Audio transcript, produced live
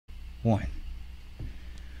One.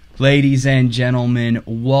 Ladies and gentlemen,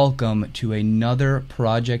 welcome to another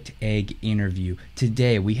Project Egg interview.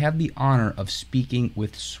 Today we have the honor of speaking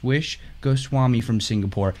with Swish Goswami from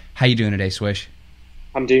Singapore. How you doing today, Swish?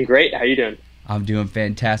 I'm doing great. How you doing? I'm doing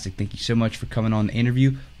fantastic. Thank you so much for coming on the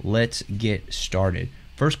interview. Let's get started.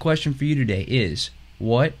 First question for you today is,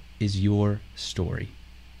 what is your story?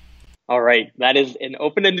 All right. That is an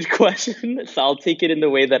open-ended question, so I'll take it in the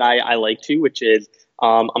way that I like to, which is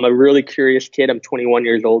I'm a really curious kid. I'm 21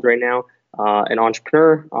 years old right now, an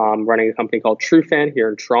entrepreneur. Running a company called TrueFan here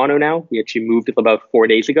in Toronto now. We actually moved about 4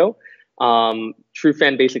 days ago.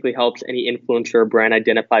 TrueFan basically helps any influencer or brand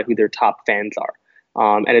identify who their top fans are.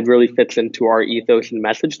 And it really fits into our ethos and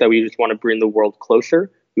message that we just want to bring the world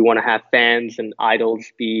closer. We want to have fans and idols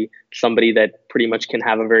be somebody that pretty much can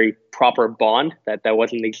have a very proper bond that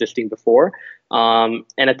wasn't existing before. And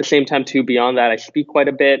at the same time, too, beyond that, I speak quite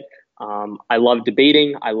a bit. I love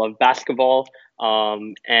debating. I love basketball.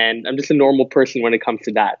 And I'm just a normal person when it comes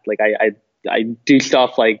to that. Like I do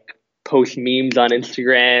stuff like post memes on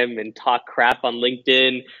Instagram and talk crap on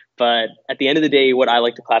LinkedIn. But at the end of the day, what I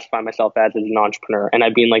like to classify myself as is an entrepreneur. And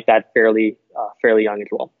I've been like that fairly young as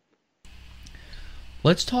well.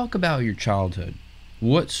 Let's talk about your childhood.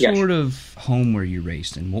 What sort of home were you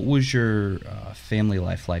raised in? What was your family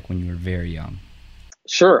life like when you were very young?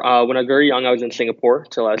 Sure. When I was very young, I was in Singapore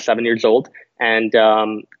till I was 7 years old. And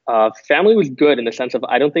family was good in the sense of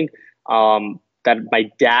I don't think that my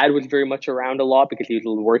dad was very much around a lot because he was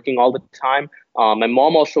working all the time. My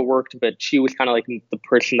mom also worked, but she was kind of like the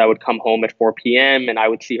person that would come home at 4 p.m. and I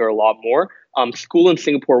would see her a lot more. School in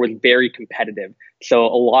Singapore was very competitive. So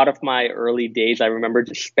a lot of my early days, I remember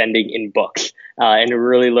just spending in books and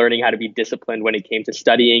really learning how to be disciplined when it came to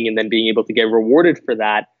studying and then being able to get rewarded for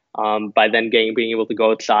that by then being able to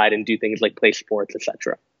go outside and do things like play sports,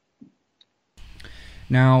 etc.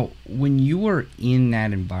 Now, when you were in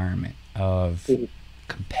that environment of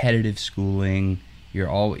competitive schooling, you're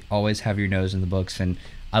always have your nose in the books, and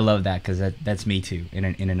I love that because that's me too in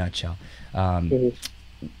a nutshell.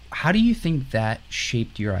 How do you think that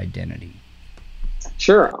shaped your identity?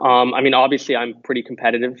 Sure. I mean, obviously, I'm pretty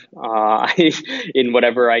competitive in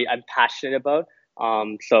whatever I'm passionate about.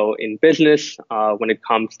 So in business, when it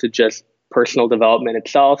comes to just personal development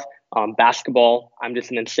itself, basketball, I'm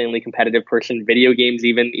just an insanely competitive person. Video games,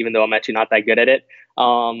 even though I'm actually not that good at it.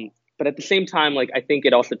 But at the same time, like I think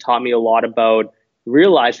it also taught me a lot about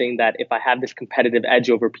realizing that if I have this competitive edge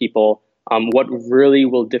over people, what really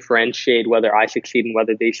will differentiate whether I succeed and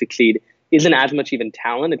whether they succeed isn't as much even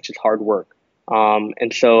talent, it's just hard work.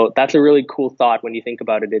 And so that's a really cool thought when you think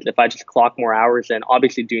about it, is if I just clock more hours and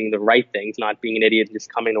obviously doing the right things, not being an idiot and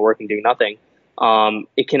just coming to work and doing nothing,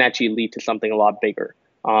 it can actually lead to something a lot bigger.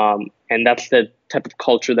 And that's the type of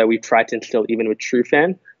culture that we've tried to instill even with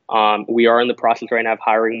TrueFan. We are in the process right now of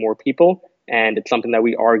hiring more people, and it's something that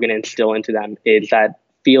we are going to instill into them, is that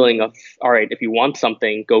feeling of, all right, if you want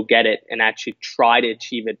something, go get it and actually try to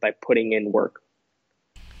achieve it by putting in work.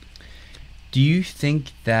 Do you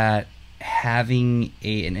think that having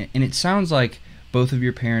and it sounds like both of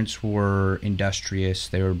your parents were industrious,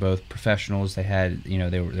 they were both professionals, they had,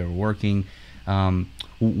 they were working.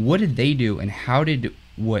 What did they do, and how did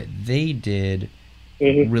what they did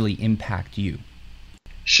really impact you?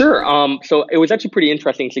 Sure. So it was actually pretty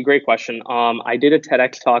interesting. It's a great question. I did a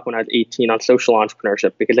TEDx talk when I was 18 on social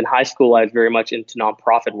entrepreneurship because in high school, I was very much into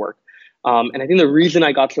nonprofit work. And I think the reason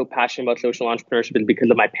I got so passionate about social entrepreneurship is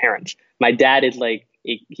because of my parents. My dad is like,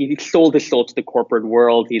 he sold his soul to the corporate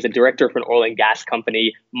world. He's a director for an oil and gas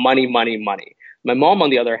company. Money, money, money. My mom, on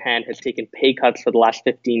the other hand, has taken pay cuts for the last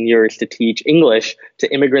 15 years to teach English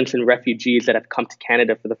to immigrants and refugees that have come to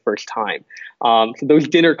Canada for the first time. So those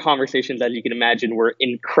dinner conversations, as you can imagine, were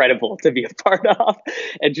incredible to be a part of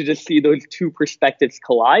and to just see those two perspectives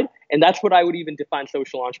collide. And that's what I would even define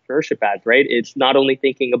social entrepreneurship as, right? It's not only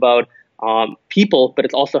thinking about people, but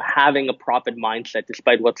it's also having a profit mindset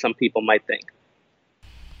despite what some people might think.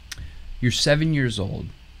 You're 7 years old.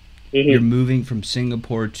 You're moving from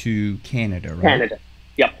Singapore to Canada, right? Canada.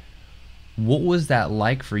 Yep. What was that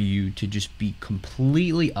like for you to just be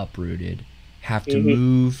completely uprooted, have to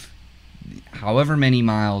move however many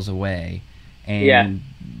miles away, and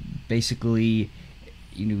basically,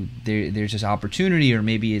 there's this opportunity, or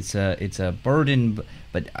maybe it's a burden,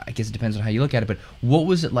 but I guess it depends on how you look at it. But what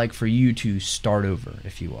was it like for you to start over,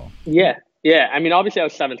 if you will? Yeah. I mean, obviously I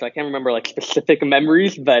was 7, so I can't remember like specific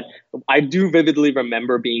memories, but I do vividly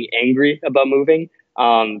remember being angry about moving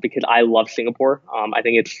because I love Singapore. I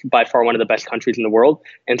think it's by far one of the best countries in the world.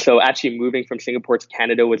 And so actually moving from Singapore to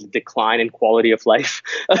Canada was a decline in quality of life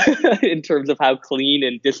in terms of how clean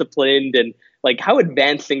and disciplined and like how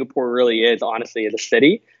advanced Singapore really is, honestly, as a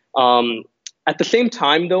city. At the same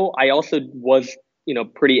time, though, I also was,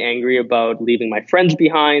 pretty angry about leaving my friends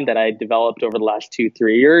behind that I developed over the last 2,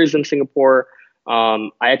 3 years in Singapore. I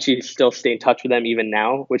actually still stay in touch with them even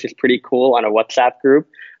now, which is pretty cool on a WhatsApp group.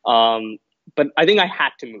 But I think I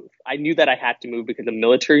had to move. I knew that I had to move because of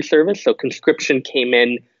military service. So conscription came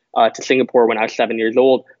in to Singapore when I was 7 years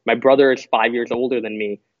old. My brother is 5 years older than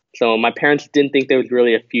me. So my parents didn't think there was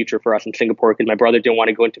really a future for us in Singapore because my brother didn't want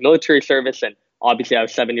to go into military service. And obviously I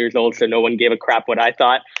was 7 years old, so no one gave a crap what I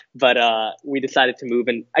thought. But we decided to move.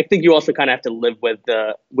 And I think you also kind of have to live with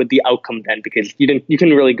the outcome then, because you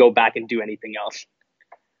couldn't really go back and do anything else.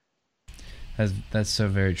 That's so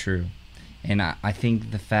very true. And I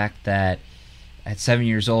think the fact that at 7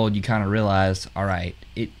 years old, you kind of realized, all right,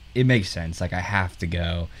 it makes sense. Like, I have to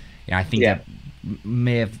go. And I think that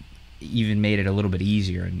may have even made it a little bit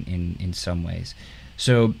easier in some ways.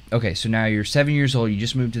 So, okay, so now you're 7 years old. You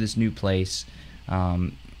just moved to this new place.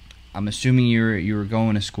 I'm assuming you were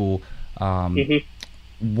going to school.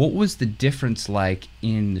 What was the difference like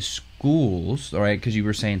in the schools? All right, because you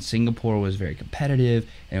were saying Singapore was very competitive,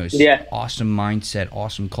 and it was awesome mindset,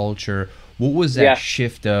 awesome culture. What was that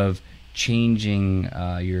shift of changing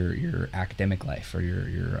your academic life or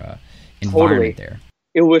your environment there?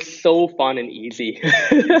 It was so fun and easy.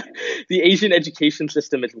 The Asian education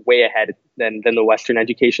system is way ahead than the Western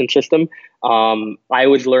education system. I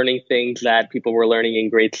was learning things that people were learning in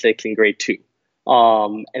grade 6 and grade 2.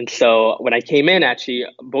 And so when I came in, actually,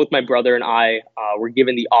 both my brother and I were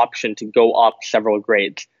given the option to go up several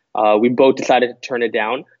grades. We both decided to turn it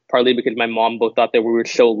down, partly because my mom both thought that we were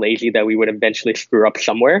so lazy that we would eventually screw up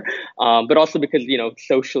somewhere. But also because,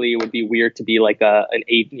 socially it would be weird to be like an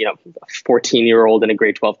 14-year-old in a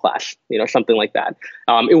grade 12 class, something like that.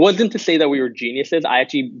 It wasn't to say that we were geniuses. I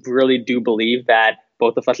actually really do believe that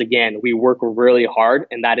both of us, again, we work really hard,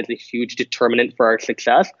 and that is a huge determinant for our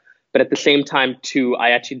success. But at the same time, too,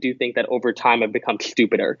 I actually do think that over time I've become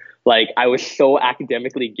stupider. Like, I was so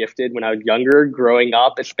academically gifted when I was younger, growing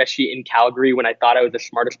up, especially in Calgary, when I thought I was the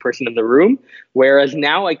smartest person in the room. Whereas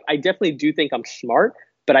now, I definitely do think I'm smart,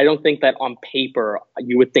 but I don't think that on paper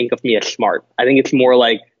you would think of me as smart. I think it's more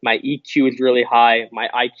like my EQ is really high, my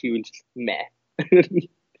IQ is just meh.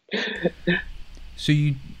 So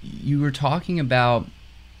you were talking about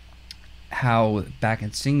how back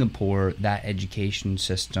in Singapore, that education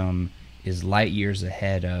system is light years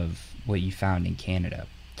ahead of what you found in Canada.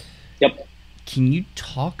 Yep. Can you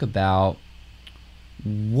talk about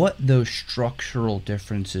what those structural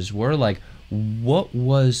differences were? Like, what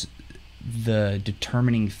was the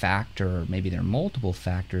determining factor, maybe there are multiple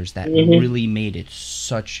factors, that really made it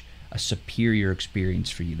such a superior experience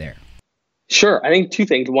for you there? Sure. I think two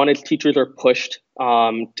things. One is teachers are pushed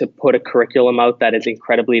to put a curriculum out that is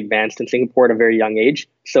incredibly advanced in Singapore at a very young age.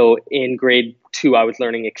 So in grade 2, I was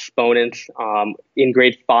learning exponents. In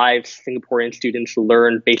grade 5, Singaporean students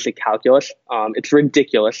learn basic calculus. It's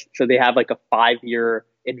ridiculous. So they have like a 5-year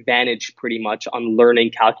advantage pretty much on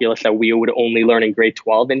learning calculus that we would only learn in grade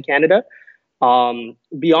 12 in Canada.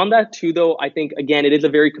 Beyond that too, though, I think, again, it is a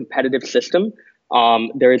very competitive system.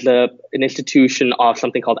 There is an institution of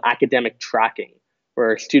something called academic tracking,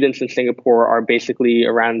 where students in Singapore are basically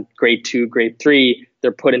around grade 2, grade 3,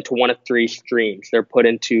 they're put into one of 3 streams. They're put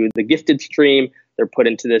into the gifted stream, they're put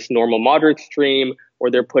into this normal moderate stream, or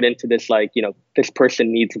they're put into this this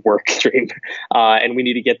person needs work stream, and we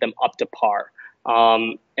need to get them up to par.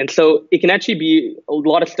 And so it can actually be, a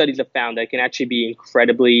lot of studies have found that it can actually be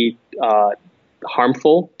incredibly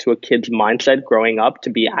harmful to a kid's mindset growing up to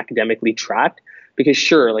be academically tracked. Because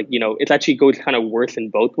sure, it actually goes kind of worse in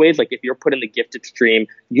both ways. Like, if you're put in the gifted stream,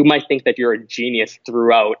 you might think that you're a genius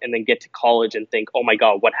throughout and then get to college and think, oh my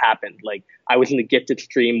God, what happened? Like, I was in the gifted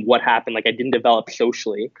stream, what happened? Like, I didn't develop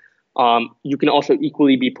socially. You can also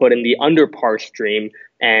equally be put in the under par stream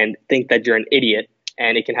and think that you're an idiot.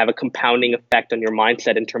 And it can have a compounding effect on your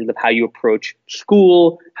mindset in terms of how you approach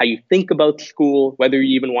school, how you think about school, whether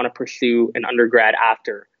you even want to pursue an undergrad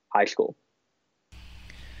after high school.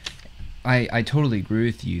 I totally agree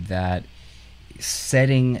with you that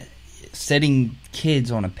setting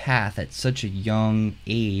kids on a path at such a young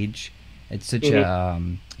age, at such a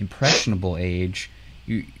impressionable age,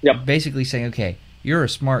 you're basically saying, okay, you're a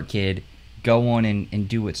smart kid, go on and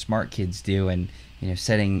do what smart kids do, and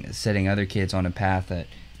setting other kids on a path that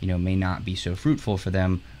may not be so fruitful for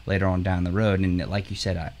them later on down the road. And like you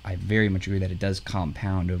said, I very much agree that it does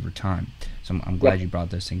compound over time. So I'm glad you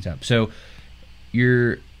brought those things up. So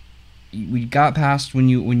we got past when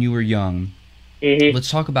you were young.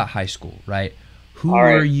 Let's talk about high school, right? Who All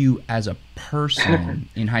were right. you as a person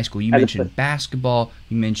in high school? You As mentioned basketball.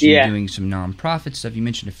 You mentioned yeah, doing some nonprofit stuff. You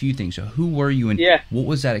mentioned a few things. So who were you, and yeah. what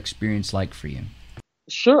was that experience like for you?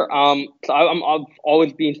 Sure. So I've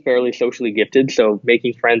always been fairly socially gifted, so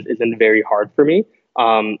making friends isn't very hard for me.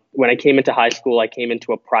 When I came into high school, I came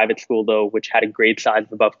into a private school though, which had a grade size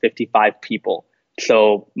of about 55 people.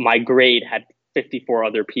 So my grade had 54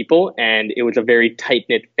 other people, and it was a very tight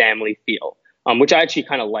knit family feel, which I actually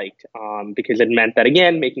kind of liked because it meant that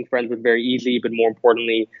again, making friends was very easy, but more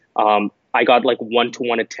importantly, I got like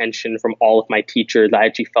one-to-one attention from all of my teachers. I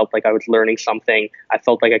actually felt like I was learning something. I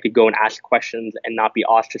felt like I could go and ask questions and not be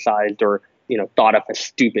ostracized or, thought of as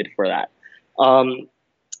stupid for that. Um,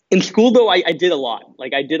 in school, though, I did a lot.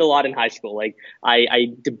 Like I did a lot in high school. Like I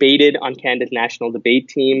debated on Canada's national debate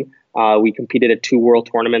team. We competed at two world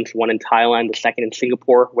tournaments, one in Thailand, the second in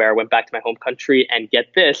Singapore, where I went back to my home country. And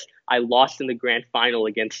get this, I lost in the grand final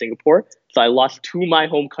against Singapore. So I lost to my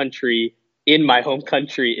home country in my home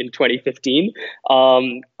country in 2015.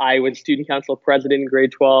 I was student council president in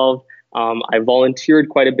grade 12. I volunteered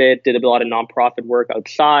quite a bit, did a lot of nonprofit work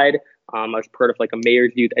outside. I was part of like a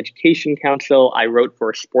mayor's youth education council. I wrote for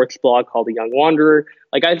a sports blog called The Young Wanderer.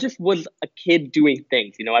 Like I just was a kid doing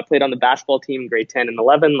things. I played on the basketball team in grade 10 and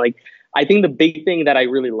 11. Like I think the big thing that I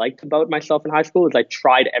really liked about myself in high school is I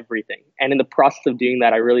tried everything. And in the process of doing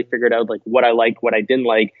that, I really figured out like what I liked, what I didn't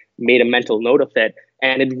like, made a mental note of it.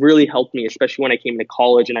 And it really helped me, especially when I came to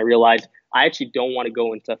college and I realized I actually don't want to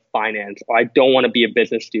go into finance or I don't want to be a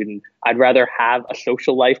business student. I'd rather have a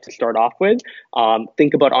social life to start off with,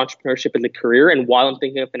 think about entrepreneurship as a career. And while I'm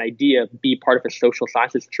thinking of an idea, be part of a social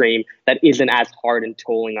sciences stream that isn't as hard and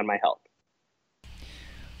tolling on my health.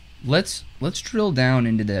 Let's drill down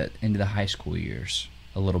into the high school years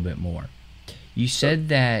a little bit more. You Sure. said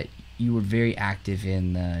that you were very active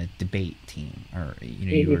in the debate team, or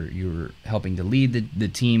you were helping to lead the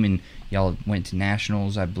team, and y'all went to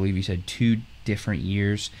nationals. I believe you said 2 different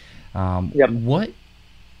years. Yep. What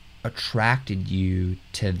attracted you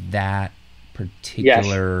to that Yes.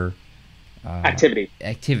 particular Activity.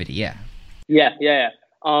 activity? Yeah. Yeah.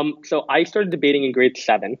 So I started debating in grade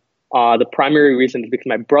 7. The primary reason is because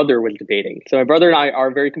my brother was debating. So my brother and I are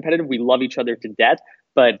very competitive. We love each other to death.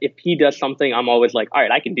 But if he does something, I'm always like, all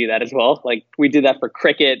right, I can do that as well. Like we did that for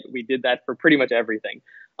cricket. We did that for pretty much everything.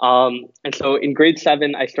 And so in grade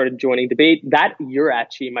 7, I started joining debate. That year,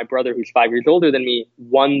 actually, my brother, who's 5 years older than me,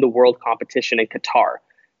 won the world competition in Qatar.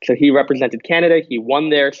 So he represented Canada. He won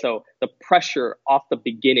there. So the pressure off the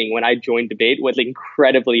beginning when I joined debate was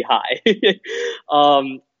incredibly high.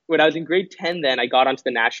 When I was in grade 10, then I got onto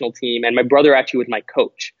the national team, and my brother actually was my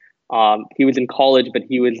coach. He was in college, but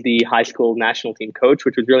he was the high school national team coach,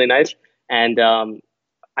 which was really nice. And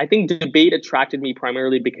I think debate attracted me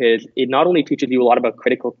primarily because it not only teaches you a lot about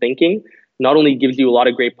critical thinking, not only gives you a lot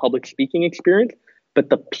of great public speaking experience, but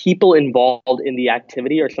the people involved in the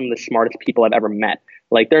activity are some of the smartest people I've ever met.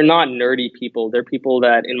 Like they're not nerdy people. They're people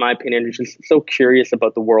that, in my opinion, are just so curious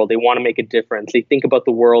about the world. They want to make a difference. They think about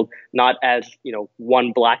the world not as,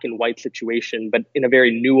 one black and white situation, but in a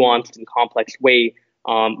very nuanced and complex way,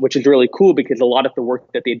 which is really cool because a lot of the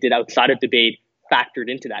work that they did outside of debate factored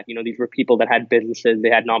into that. These were people that had businesses, they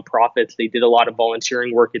had nonprofits, they did a lot of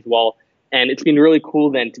volunteering work as well. And it's been really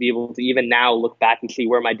cool then to be able to even now look back and see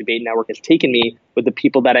where my debate network has taken me with the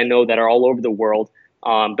people that I know that are all over the world,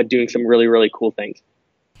 but doing some really, really cool things.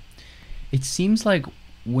 It seems like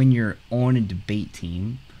when you're on a debate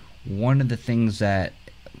team, one of the things that,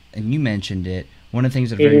 and you mentioned it, one of the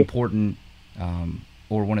things that are very important,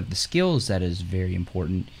 or one of the skills that is very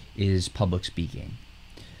important, is public speaking.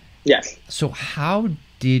 Yes. So how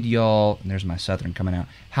did y'all, and there's my Southern coming out,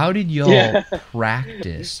 how did y'all Yeah.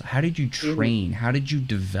 practice? How did you train? How did you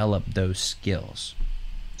develop those skills?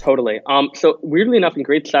 Totally. So weirdly enough, in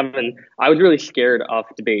grade 7, I was really scared of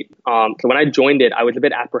debate. So when I joined it, I was a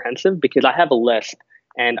bit apprehensive because I have a lisp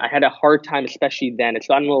and I had a hard time, especially then. It's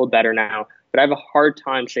gotten a little better now, but I have a hard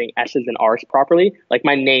time saying S's and R's properly. Like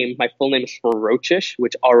my full name is Ferocious,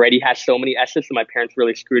 which already has so many S's. So my parents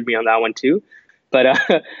really screwed me on that one too. But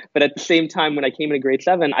but at the same time, when I came into grade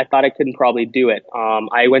 7, I thought I couldn't probably do it.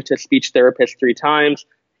 I went to a speech therapist 3 times,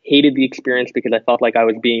 hated the experience because I felt like I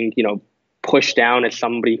was being, pushed down as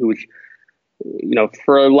somebody who's,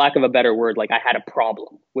 for lack of a better word, like I had a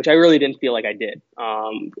problem, which I really didn't feel like I did,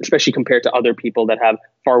 especially compared to other people that have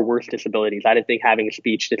far worse disabilities. I didn't think having a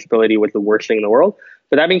speech disability was the worst thing in the world.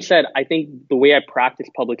 But that being said, I think the way I practiced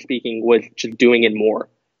public speaking was just doing it more,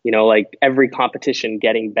 like every competition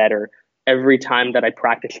getting better. every time that I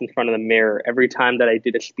practiced in front of the mirror, every time that I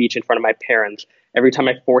did a speech in front of my parents, every time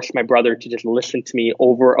I forced my brother to just listen to me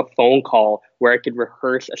over a phone call where I could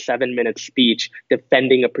rehearse a 7 minute speech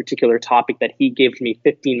defending a particular topic that he gives me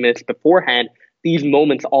 15 minutes beforehand, these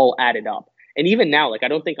moments all added up. And even now, like, I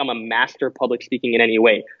don't think I'm a master public speaking in any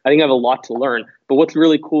way. I think I have a lot to learn. But what's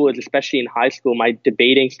really cool is, especially in high school, my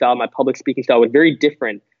debating style, my public speaking style was very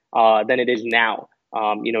different than it is now.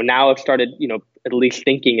 Now I've started, at least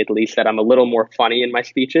thinking at least that I'm a little more funny in my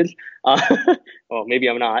speeches. Well, maybe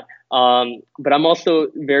I'm not. But I'm also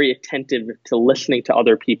very attentive to listening to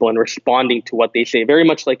other people and responding to what they say, very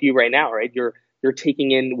much like you right now, right? You're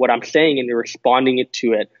taking in what I'm saying and you're responding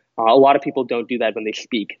to it. A lot of people don't do that when they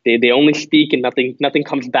speak. They only speak and nothing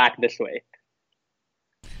comes back this way.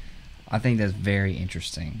 I think that's very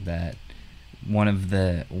interesting. That one of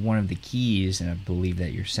the keys, and I believe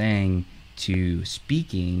that you're saying, to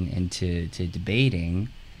speaking and to debating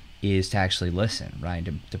is to actually listen, right?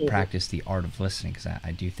 To practice the art of listening, because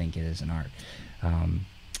I do think it is an art.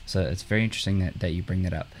 So it's very interesting that you bring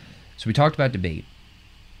that up. So we talked about debate.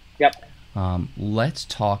 Yep. Let's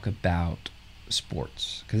talk about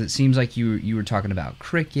sports, because it seems like you were talking about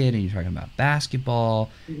cricket and you're talking about basketball,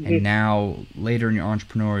 and now later in your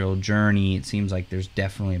entrepreneurial journey, it seems like there's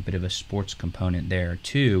definitely a bit of a sports component there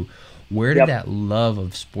too. Where did that love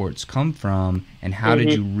of sports come from, and how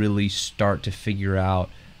did you really start to figure out,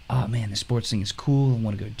 oh man, the sports thing is cool, I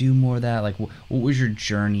want to go do more of that? Like, what was your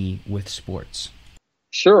journey with sports?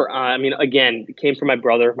 Sure. Again, it came from my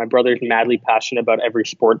brother. My brother is madly passionate about every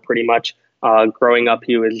sport pretty much. Growing up,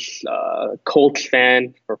 he was a Colts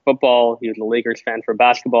fan for football. He was a Lakers fan for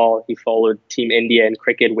basketball. He followed Team India in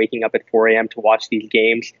cricket, waking up at 4 a.m. to watch these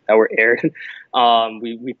games that were aired.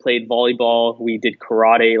 We played volleyball. We did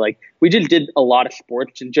karate. Like, we just did a lot of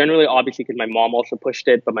sports. Generally, obviously, because my mom also pushed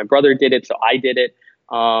it, but my brother did it, so I did it.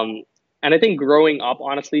 And I think growing up,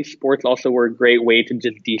 honestly, sports also were a great way to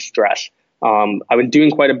just de-stress. I was doing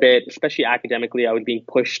quite a bit, especially academically. I was being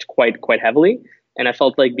pushed quite heavily. And I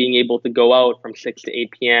felt like being able to go out from 6 to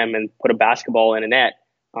 8 p.m. and put a basketball in a net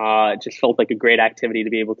just felt like a great activity to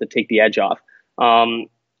be able to take the edge off.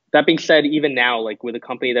 That being said, even now, like with the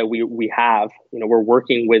company that we have, we're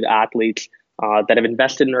working with athletes that have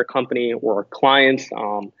invested in our company or our clients.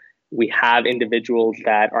 We have individuals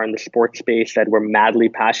that are in the sports space that we're madly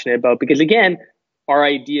passionate about, because again, our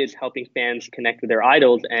idea is helping fans connect with their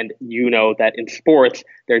idols. And that in sports,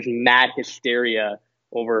 there's mad hysteria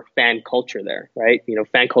over fan culture there, right?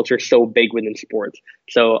 Fan culture is so big within sports.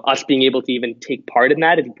 So us being able to even take part in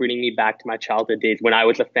that is bringing me back to my childhood days when I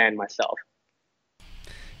was a fan myself.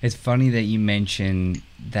 It's funny that you mention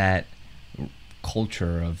that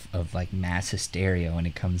culture of like mass hysteria when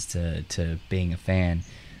it comes to being a fan.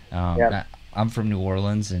 I'm from New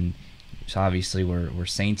Orleans, and so obviously we're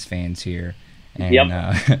Saints fans here. And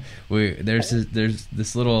there's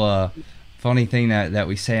this little funny thing that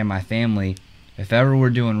we say in my family. If ever we're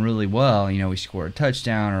doing really well, we score a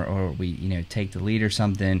touchdown or we, take the lead or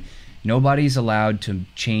something, nobody's allowed to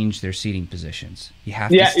change their seating positions. You have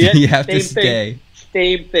to you have to stay.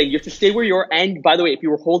 Same thing. You have to stay where you are. And by the way, if you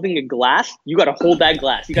were holding a glass, you got to hold that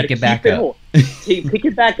glass. You got to keep it pick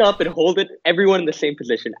it back up and hold it. Everyone in the same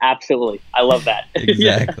position. Absolutely. I love that.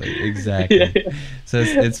 Exactly. So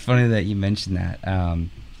it's funny that you mentioned that.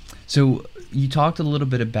 So you talked a little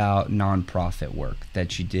bit about nonprofit work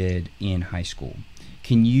that you did in high school.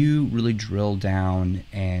 Can you really drill down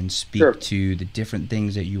and speak to the different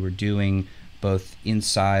things that you were doing, both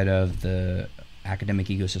inside of the academic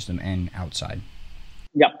ecosystem and outside?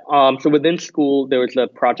 Yeah. So within school, there was a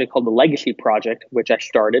project called the Legacy Project, which I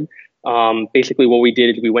started. Basically, what we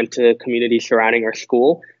did is we went to communities surrounding our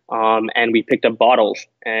school, and we picked up bottles.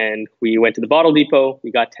 And we went to the bottle depot.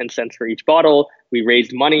 We got 10 cents for each bottle. We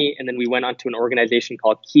raised money, and then we went onto an organization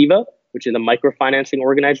called Kiva, which is a microfinancing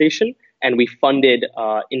organization, and we funded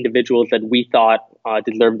individuals that we thought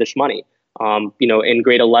deserved this money. In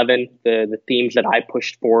grade 11, the themes that I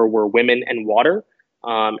pushed for were women and water.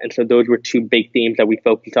 And so those were two big themes that we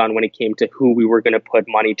focused on when it came to who we were going to put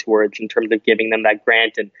money towards in terms of giving them that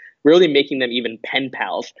grant and really making them even pen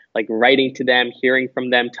pals, like writing to them, hearing from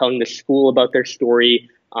them, telling the school about their story.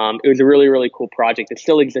 It was a really, really cool project. It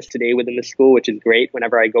still exists today within the school, which is great.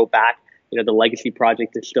 Whenever I go back, the Legacy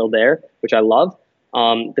Project is still there, which I love.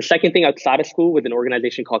 The second thing outside of school was an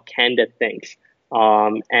organization called Candid Thinks.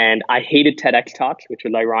 And I hated TEDx talks, which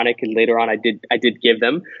was ironic, and later on I did give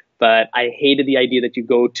them. But I hated the idea that you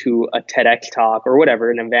go to a TEDx talk or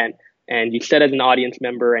whatever, an event, and you sit as an audience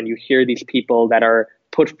member and you hear these people that are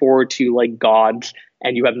put forward to you like gods,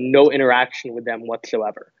 and you have no interaction with them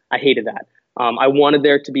whatsoever. I hated that. I wanted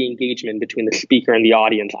there to be engagement between the speaker and the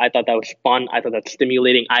audience. I thought that was fun. I thought that's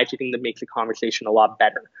stimulating. I actually think that makes the conversation a lot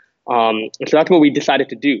better. And so that's what we decided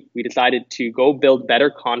to do. We decided to go build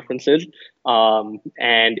better conferences.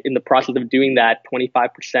 And in the process of doing that,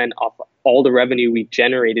 25% of all the revenue we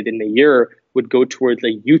generated in the year would go towards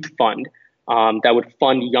a youth fund that would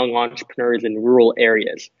fund young entrepreneurs in rural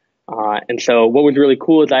areas. And so what was really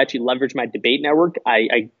cool is I actually leveraged my debate network.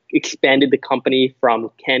 I expanded the company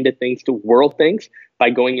from Canada things to world things by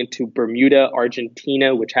going into Bermuda,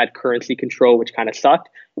 Argentina, which had currency control, which kind of sucked,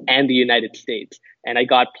 and the United States. And I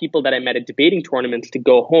got people that I met at debating tournaments to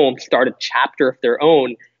go home, start a chapter of their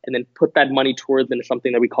own, and then put that money towards into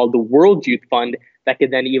something that we call the World Youth Fund that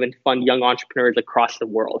could then even fund young entrepreneurs across the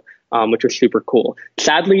world, which was super cool.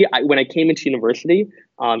 Sadly, when I came into university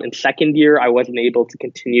in second year, I wasn't able to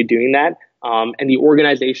continue doing that, and the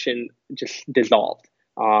organization just dissolved.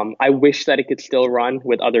 I wish that it could still run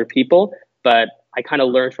with other people, but I kind of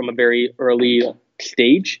learned from a very early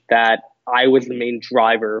stage that I was the main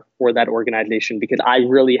driver for that organization because I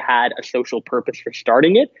really had a social purpose for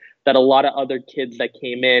starting it that a lot of other kids that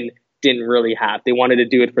came in didn't really have. They wanted to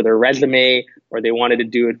do it for their resume or they wanted to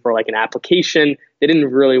do it for like an application. They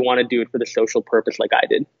didn't really want to do it for the social purpose like I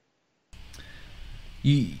did.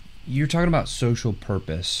 You're talking about social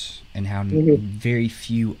purpose and how very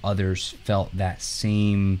few others felt that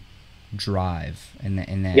same drive and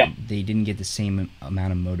that Yep. they didn't get the same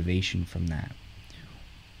amount of motivation from that.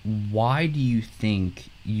 Why do you think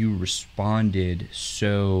you responded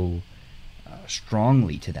so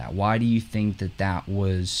strongly to that? Why do you think that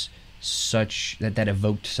was that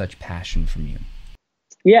evoked such passion from you?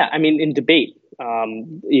 Yeah, I mean, in debate,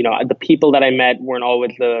 the people that I met weren't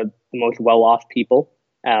always the most well-off people.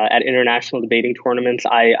 At international debating tournaments,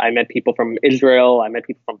 I met people from Israel, I met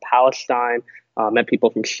people from Palestine, met people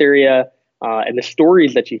from Syria, and the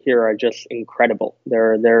stories that you hear are just incredible.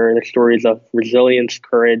 They're stories of resilience,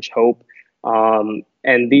 courage, hope,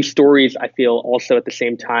 and these stories, I feel, also at the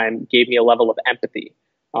same time gave me a level of empathy,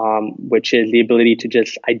 which is the ability to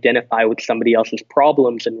just identify with somebody else's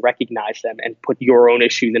problems and recognize them and put your own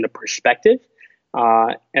issues into perspective.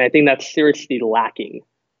 And I think that's seriously lacking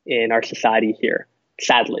in our society here.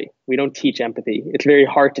 Sadly, we don't teach empathy. It's very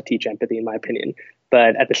hard to teach empathy, in my opinion.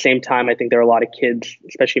 But at the same time, I think there are a lot of kids,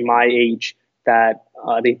 especially my age, that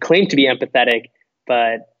they claim to be empathetic,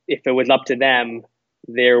 but if it was up to them,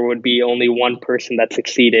 there would be only one person that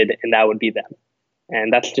succeeded, and that would be them.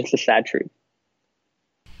 And that's just a sad truth.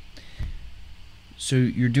 So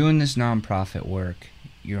you're doing this nonprofit work.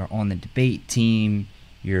 You're on the debate team.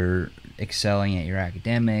 You're excelling at your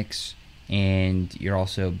academics, and you're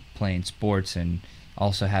also playing sports and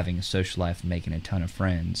also having a social life and making a ton of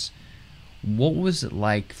friends. What was it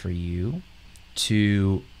like for you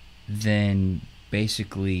to then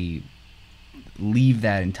basically leave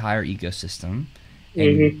that entire ecosystem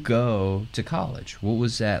and go to college? What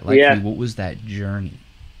was that like for you? What was that journey?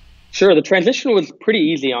 Sure, the transition was pretty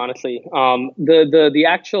easy, honestly. The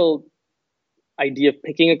actual idea of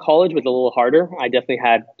picking a college was a little harder. I definitely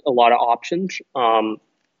had a lot of options.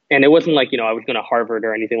 And it wasn't like, I was going to Harvard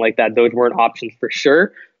or anything like that. Those weren't options for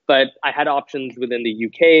sure. But I had options within the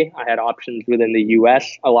UK. I had options within the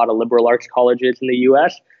US, a lot of liberal arts colleges in the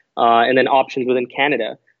US, and then options within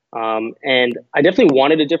Canada. And I definitely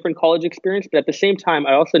wanted a different college experience. But at the same time,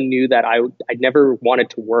 I also knew that I never wanted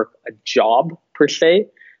to work a job per se.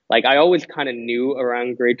 Like I always kind of knew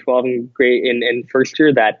around grade 12 and in first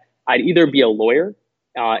year that I'd either be a lawyer,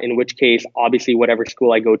 in which case, obviously, whatever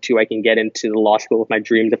school I go to, I can get into the law school of my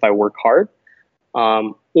dreams if I work hard.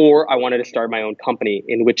 Or I wanted to start my own company,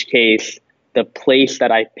 in which case the place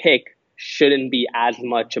that I pick shouldn't be as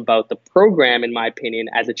much about the program, in my opinion,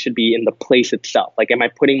 as it should be in the place itself. Like, am I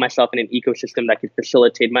putting myself in an ecosystem that could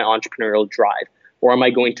facilitate my entrepreneurial drive? Or am I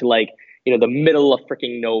going to the middle of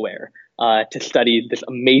freaking nowhere to study this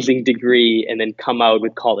amazing degree and then come out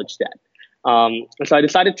with college debt? And so I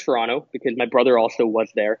decided Toronto because my brother also was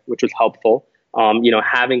there, which was helpful.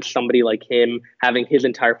 Having somebody like him, having his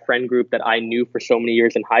entire friend group that I knew for so many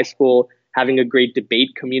years in high school, having a great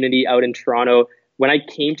debate community out in Toronto. When I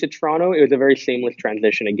came to Toronto, it was a very seamless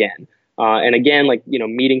transition again. And again,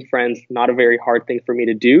 meeting friends, not a very hard thing for me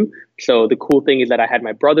to do. So the cool thing is that I had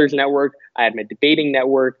my brother's network, I had my debating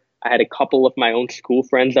network, I had a couple of my own school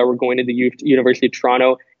friends that were going to the University of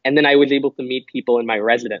Toronto. And then I was able to meet people in my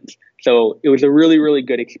residence. So it was a really, really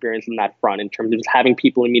good experience on that front in terms of just having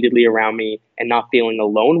people immediately around me and not feeling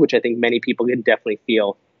alone, which I think many people can definitely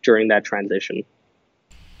feel during that transition.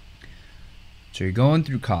 So you're going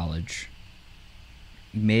through college.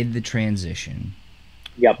 You made the transition.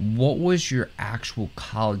 Yep. What was your actual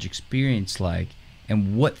college experience like?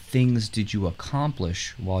 and what things did you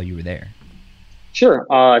accomplish while you were there? Sure.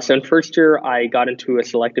 So in first year, I got into a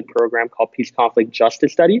selected program called Peace, Conflict,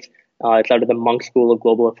 Justice Studies. It's out of the Monk School of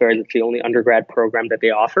Global Affairs. It's the only undergrad program that they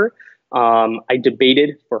offer. I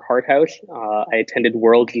debated for Hart House. I attended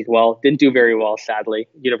Worlds as well. Didn't do very well, sadly.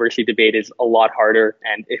 University debate is a lot harder.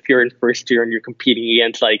 And if you're in first year and you're competing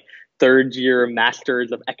against like third year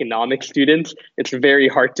masters of economics students, it's very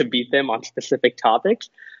hard to beat them on specific topics.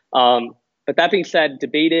 But that being said,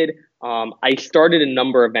 debated. I started a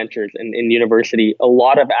number of ventures in university. A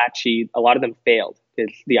lot of them failed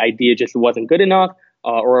because the idea just wasn't good enough,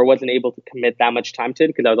 or I wasn't able to commit that much time to it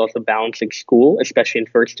because I was also balancing school, especially in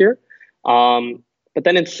first year. But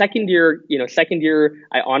then in second year,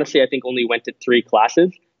 I think only went to 3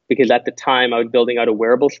 classes because at the time I was building out a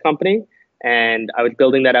wearables company, and I was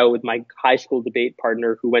building that out with my high school debate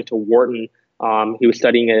partner who went to Wharton. He was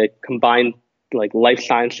studying a combined like life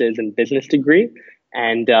sciences and business degree.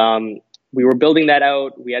 And we were building that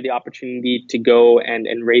out. We had the opportunity to go and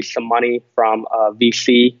raise some money from a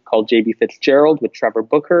VC called JB Fitzgerald with Trevor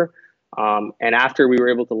Booker. And after we were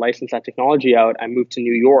able to license that technology out, I moved to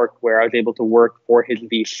New York where I was able to work for his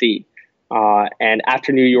VC. And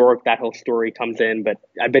after New York, that whole story comes in. But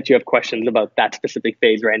I bet you have questions about that specific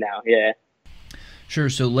phase right now. Yeah. Sure.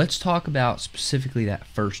 So let's talk about specifically that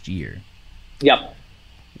first year. Yep.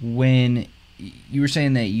 When you were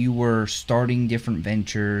saying that you were starting different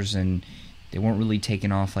ventures and they weren't really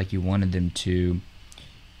taking off like you wanted them to,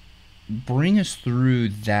 bring us through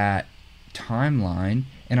that timeline.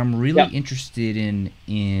 And I'm really interested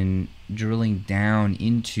in drilling down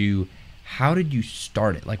into how did you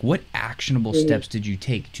start it? Like, what actionable steps did you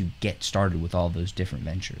take to get started with all those different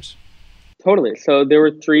ventures? Totally. So there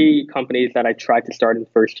were 3 companies that I tried to start in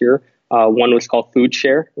first year. One was called Food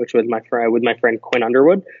Share, which was with my friend Quinn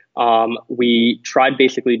Underwood. We tried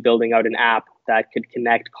basically building out an app that could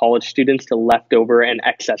connect college students to leftover and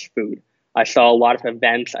excess food. I saw a lot of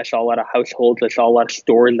events. I saw a lot of households. I saw a lot of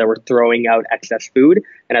stores that were throwing out excess food.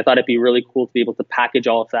 And I thought it'd be really cool to be able to package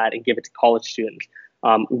all of that and give it to college students.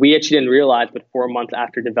 We actually didn't realize, but 4 months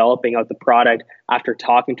after developing out the product, after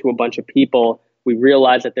talking to a bunch of people, we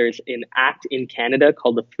realized that there's an act in Canada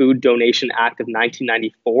called the Food Donation Act of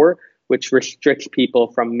 1994, which restricts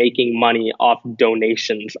people from making money off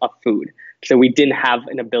donations of food. So we didn't have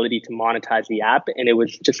an ability to monetize the app, and it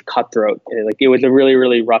was just cutthroat. It was a really,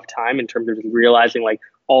 really rough time in terms of realizing like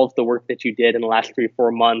all of the work that you did in the last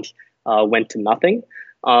 3-4 months went to nothing.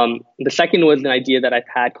 The second was an idea that I've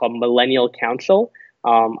had called Millennial Council.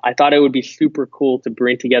 I thought it would be super cool to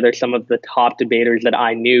bring together some of the top debaters that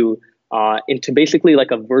I knew into basically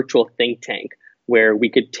like a virtual think tank, where we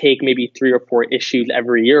could take maybe 3 or 4 issues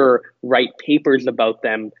every year, write papers about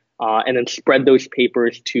them, and then spread those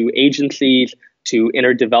papers to agencies, to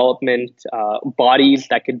inner development bodies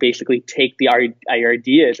that could basically take our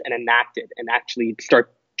ideas and enact it and actually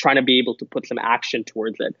start trying to be able to put some action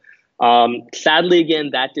towards it. Sadly, again,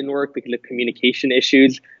 that didn't work because of communication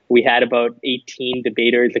issues. We had about 18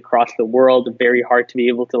 debaters across the world. Very hard to be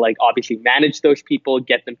able to obviously manage those people,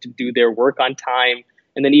 get them to do their work on time,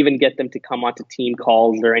 and then even get them to come onto team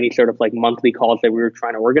calls or any sort of monthly calls that we were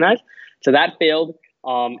trying to organize. So that failed.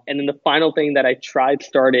 And then the final thing that I tried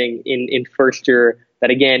starting in first year that,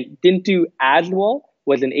 again, didn't do as well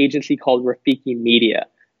was an agency called Rafiki Media.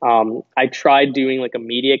 I tried doing a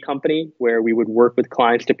media company where we would work with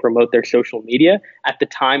clients to promote their social media. At the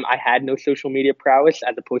time, I had no social media prowess,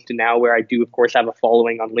 as opposed to now where I do, of course, have a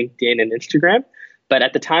following on LinkedIn and Instagram. But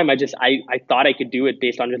at the time, I thought I could do it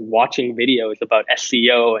based on just watching videos about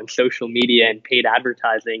SEO and social media and paid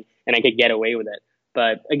advertising, and I could get away with it.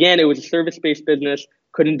 But again, it was a service-based business,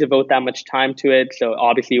 couldn't devote that much time to it. So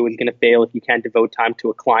obviously it was going to fail if you can't devote time to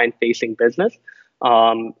a client-facing business.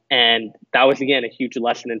 And that was, again, a huge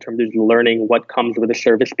lesson in terms of learning what comes with a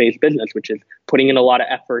service-based business, which is putting in a lot of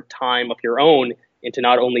effort, time of your own into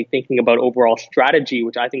not only thinking about overall strategy,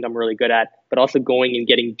 which I think I'm really good at, but also going and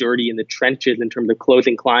getting dirty in the trenches in terms of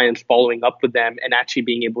closing clients, following up with them, and actually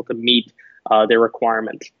being able to meet their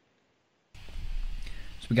requirements.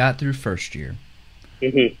 So we got through first year.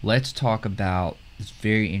 Mm-hmm. Let's talk about this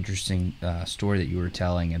very interesting story that you were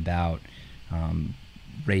telling about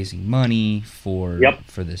raising money for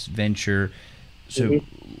this venture. So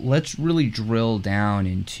let's really drill down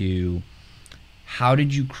into how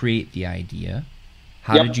did you create the idea?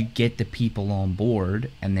 How did you get the people on board?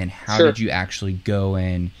 And then how did you actually go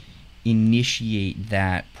and initiate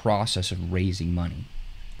that process of raising money?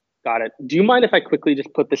 Got it. Do you mind if I quickly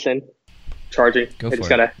just put this in? Charging. Go for it. I just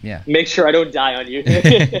gotta make sure I don't die on you.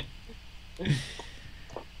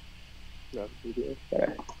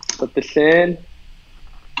 Put this in.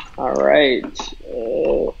 All right.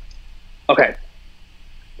 Okay.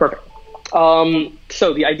 Perfect.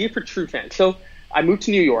 So the idea for TrueFan. So I moved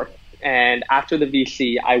to New York, and after the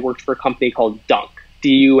VC, I worked for a company called Dunk,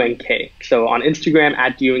 Dunk. So on Instagram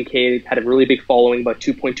at Dunk, it had a really big following, about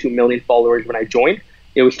 2.2 million followers when I joined.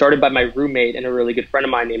 It was started by my roommate and a really good friend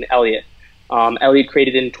of mine named Elliot. Elliot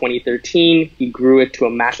created it in 2013. He grew it to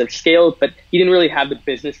a massive scale, but he didn't really have the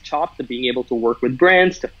business chops of being able to work with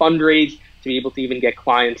brands, to fundraise, to be able to even get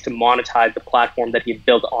clients to monetize the platform that he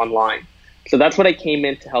built online. So that's what I came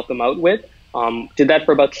in to help him out with. Did that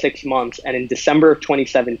for about 6 months. And in December of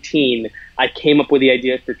 2017, I came up with the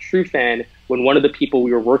idea for TrueFan when one of the people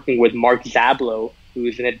we were working with, Mark Zablo, who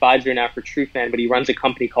is an advisor now for TrueFan, but he runs a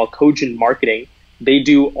company called Cogent Marketing. They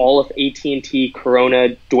do all of AT&T,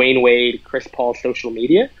 Corona, Dwayne Wade, Chris Paul social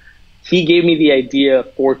media. He gave me the idea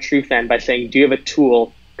for TrueFan by saying, do you have a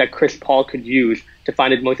tool that Chris Paul could use to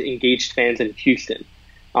find his most engaged fans in Houston?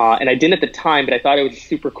 And I didn't at the time, but I thought it was a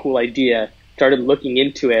super cool idea. Started looking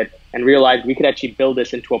into it and realized we could actually build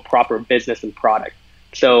this into a proper business and product.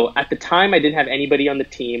 So at the time, I didn't have anybody on the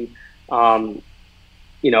team. I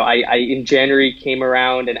in January came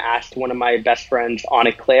around and asked one of my best friends,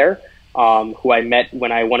 Anna Claire, who I met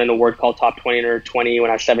when I won an award called Top 20 Under 20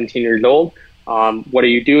 when I was 17 years old. What are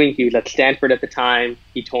you doing? He was at Stanford at the time.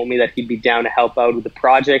 He told me that he'd be down to help out with the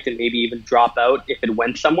project and maybe even drop out if it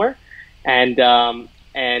went somewhere. And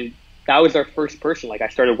that was our first person. Like I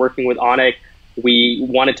started working with Onik. We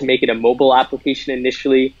wanted to make it a mobile application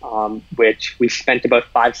initially, which we spent about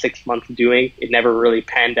 5-6 months doing. It never really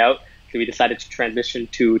panned out, so we decided to transition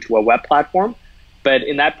to a web platform. But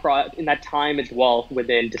in that time as well,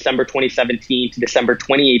 within December 2017 to December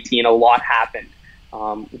 2018, a lot happened.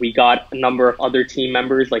 We got a number of other team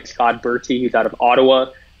members like Scott Bertie, who's out of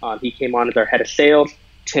Ottawa. He came on as our head of sales.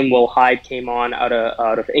 Tim Will Hyde came on out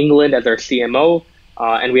of England as our CMO.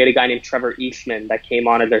 And we had a guy named Trevor Eastman that came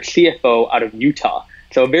on as our CFO out of Utah.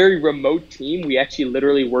 So a very remote team. We actually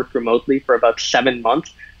literally worked remotely for about 7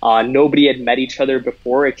 months. Nobody had met each other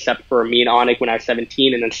before except for me and Onik when I was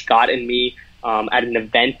 17, and then Scott and me at an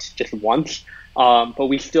event just once. But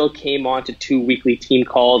we still came on to 2 weekly team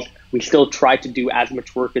calls. We still tried to do as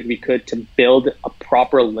much work as we could to build a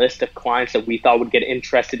proper list of clients that we thought would get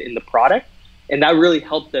interested in the product. And that really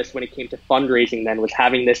helped us when it came to fundraising then, was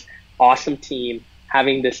having this awesome team,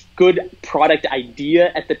 having this good product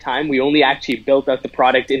idea at the time. We only actually built out the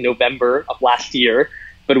product in November of last year,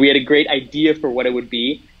 but we had a great idea for what it would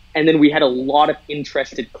be. And then we had a lot of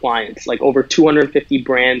interested clients, like over 250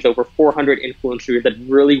 brands, over 400 influencers that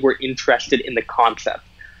really were interested in the concept.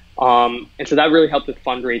 And so that really helped with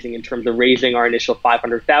fundraising in terms of raising our initial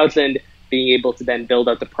 500,000, being able to then build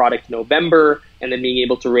out the product in November, and then being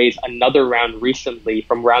able to raise another round recently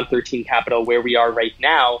from Round 13 Capital, where we are right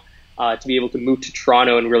now, to be able to move to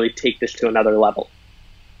Toronto and really take this to another level.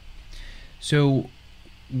 So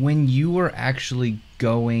when you were actually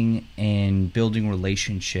going and building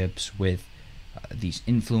relationships with these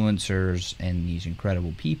influencers and these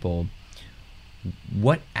incredible people,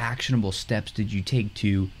 what actionable steps did you take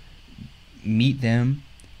to meet them,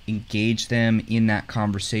 engage them in that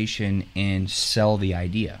conversation, and sell the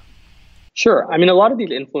idea? Sure. I mean, a lot of these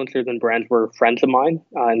influencers and brands were friends of mine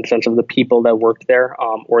in the sense of the people that worked there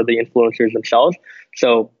or the influencers themselves.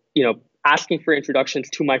 So, asking for introductions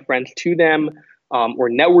to my friends to them or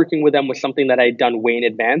networking with them was something that I had done way in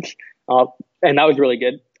advance. And that was really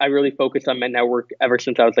good. I really focused on my network ever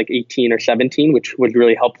since I was like 18 or 17, which was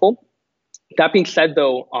really helpful. That being said,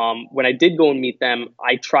 though, when I did go and meet them,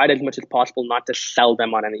 I tried as much as possible not to sell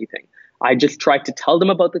them on anything. I just tried to tell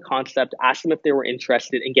them about the concept, ask them if they were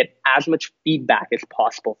interested, and get as much feedback as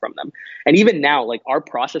possible from them. And even now, like our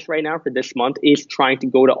process right now for this month is trying to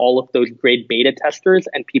go to all of those great beta testers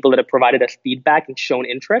and people that have provided us feedback and shown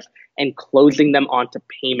interest and closing them onto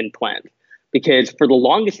payment plans. Because for the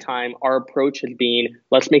longest time, our approach has been,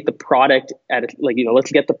 let's make the product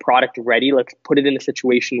let's get the product ready. Let's put it in a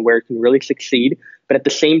situation where it can really succeed. But at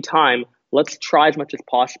the same time, let's try as much as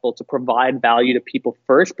possible to provide value to people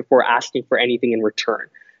first before asking for anything in return.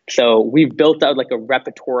 So we've built out like a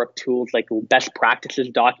repertoire of tools, like best practices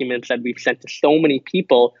documents that we've sent to so many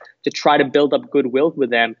people to try to build up goodwill with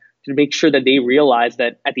them, to make sure that they realize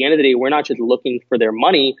that at the end of the day, we're not just looking for their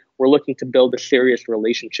money, we're looking to build a serious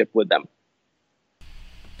relationship with them.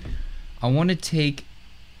 I want to take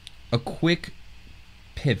a quick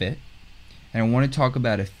pivot, and I want to talk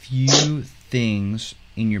about a few things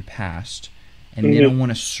in your past, and then I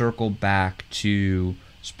want to circle back to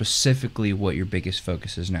specifically what your biggest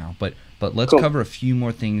focus is now. But let's cover a few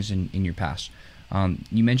more things in your past.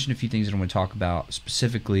 You mentioned a few things that I want to talk about,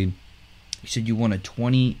 specifically You said you won a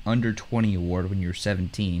 20 under 20 award when you were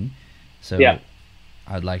 17. So Yeah.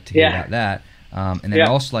 I'd like to hear about that. And then Yeah. I'd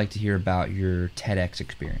also like to hear about your TEDx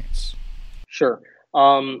experience. Sure.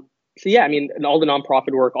 So yeah, I mean, all the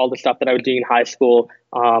nonprofit work, all the stuff that I was doing in high school.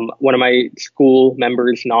 One of my school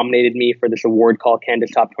members nominated me for this award called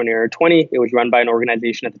Canada's Top 20 Under 20. It was run by an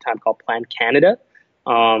organization at the time called Plan Canada.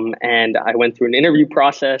 And I went through an interview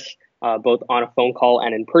process, both on a phone call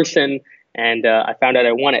and in person, and I found out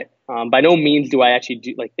I won it. By no means do I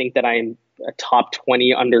actually think that I'm a top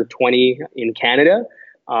 20 under 20 in Canada.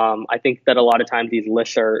 I think that a lot of times these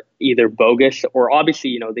lists are either bogus or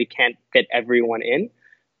obviously, they can't fit everyone in.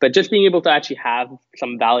 But just being able to actually have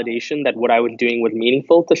some validation that what I was doing was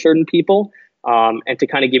meaningful to certain people, and to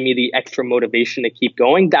kind of give me the extra motivation to keep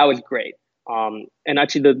going, that was great. And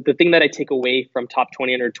actually, the thing that I take away from Top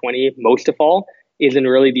 20 Under 20 most of all isn't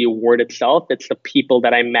really the award itself. It's the people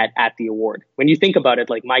that I met at the award. When you think about it,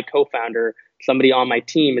 like my co-founder, somebody on my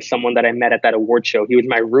team is someone that I met at that award show. He was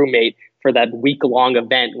my roommate for that week-long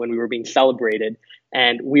event when we were being celebrated.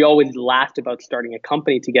 And we always laughed about starting a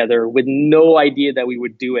company together with no idea that we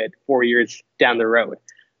would do it 4 years down the road.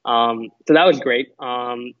 So that was great.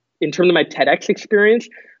 In terms of my TEDx experience,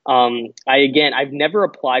 I've never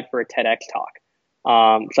applied for a TEDx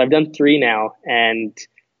talk. So I've done 3 now, and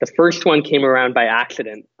the first one came around by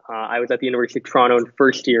accident. I was at the University of Toronto in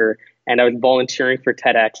first year, and I was volunteering for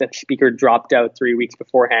TEDx. A speaker dropped out 3 weeks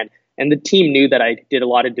beforehand. And the team knew that I did a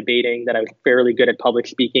lot of debating, that I was fairly good at public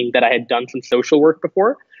speaking, that I had done some social work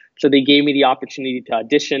before. So they gave me the opportunity to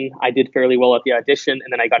audition. I did fairly well at the audition,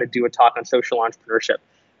 and then I got to do a talk on social entrepreneurship.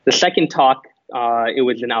 The second talk, it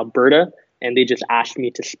was in Alberta, and they just asked me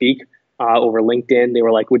to speak over LinkedIn. They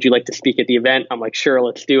were like, would you like to speak at the event? I'm like, sure,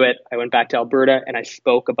 let's do it. I went back to Alberta, and I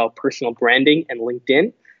spoke about personal branding and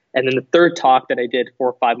LinkedIn. And then the third talk that I did 4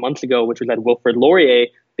 or 5 months ago, which was at Wilfrid Laurier,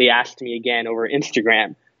 they asked me again over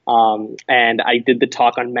Instagram. And I did the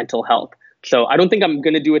talk on mental health. So I don't think I'm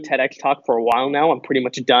going to do a TEDx talk for a while now. I'm pretty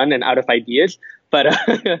much done and out of ideas. But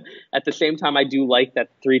at the same time, I do like that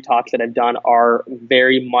 3 talks that I've done are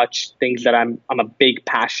very much things that I'm a big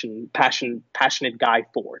passionate guy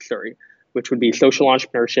for, which would be social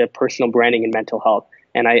entrepreneurship, personal branding, and mental health.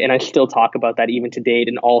 And I still talk about that even to date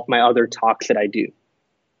in all of my other talks that I do.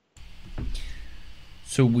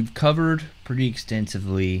 So we've covered pretty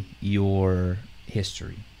extensively your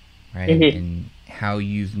history, right? Mm-hmm. And how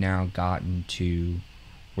you've now gotten to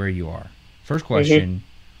where you are. First question,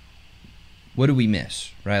 what do we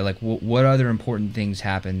miss, right? Like what other important things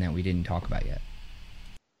happened that we didn't talk about yet?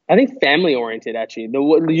 I think family oriented, actually.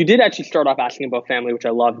 You did actually start off asking about family, which I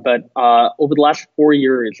loved, but over the last 4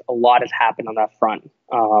 years, a lot has happened on that front.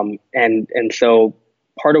 And so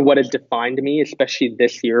part of what has defined me, especially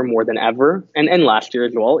this year more than ever, and last year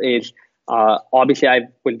as well, is obviously I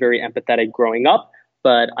was very empathetic growing up,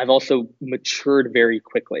 but I've also matured very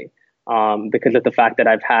quickly because of the fact that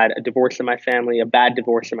I've had a divorce in my family, a bad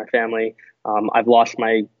divorce in my family. I've lost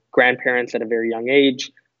my grandparents at a very young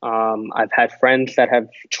age. I've had friends that have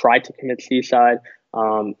tried to commit suicide,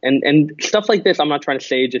 and stuff like this. I'm not trying to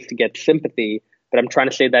say just to get sympathy, but I'm trying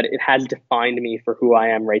to say that it has defined me for who I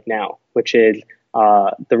am right now, which is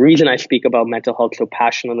the reason I speak about mental health so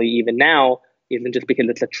passionately even now isn't just because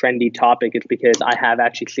it's a trendy topic. It's because I have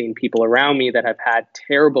actually seen people around me that have had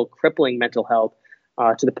terrible, crippling mental health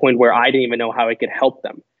to the point where I didn't even know how I could help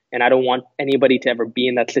them. And I don't want anybody to ever be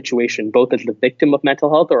in that situation, both as the victim of mental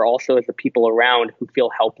health or also as the people around who feel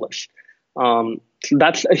helpless. So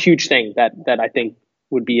that's a huge thing that I think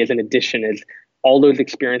would be as an addition, is all those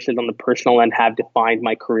experiences on the personal end have defined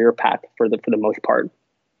my career path for the most part.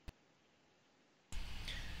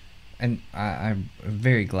 And I'm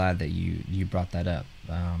very glad that you brought that up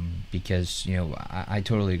because I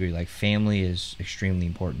totally agree. Like, family is extremely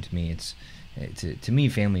important to me. To me,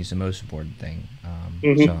 family is the most important thing.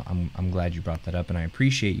 So I'm glad you brought that up, and I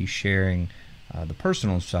appreciate you sharing the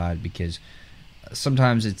personal side, because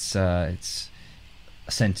sometimes it's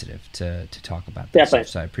sensitive to talk about that stuff.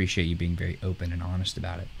 So I appreciate you being very open and honest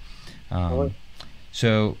about it.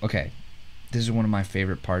 So okay, this is one of my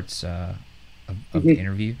favorite parts of the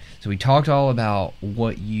interview. So we talked all about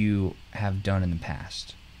what you have done in the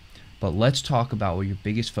past, but let's talk about what your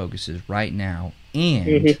biggest focus is right now,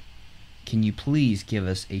 and can you please give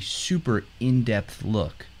us a super in-depth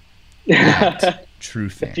look at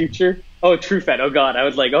TrueFan? The future? Oh, TrueFan. Oh God, I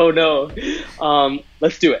was like, oh no.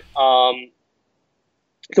 Let's do it.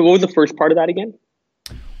 So what was the first part of that again?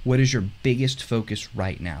 What is your biggest focus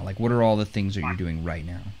right now? Like, what are all the things that you're doing right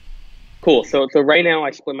now? Cool. So right now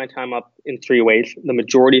I split my time up in 3 ways. The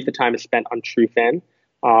majority of the time is spent on TrueFan.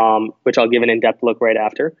 which I'll give an in-depth look right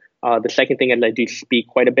after. The second thing is I do speak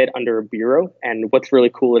quite a bit under a bureau. And what's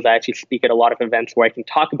really cool is I actually speak at a lot of events where I can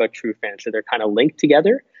talk about true fans. So they're kind of linked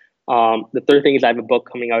together. The third thing is I have a book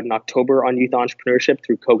coming out in October on youth entrepreneurship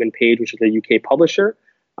through Kogan Page, which is a UK publisher.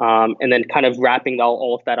 And then kind of wrapping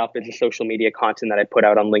all of that up is the social media content that I put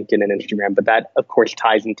out on LinkedIn and Instagram. But that, of course,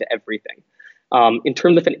 ties into everything. In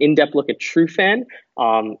terms of an in-depth look at TrueFan,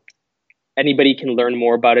 anybody can learn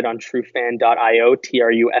more about it on trufan.io,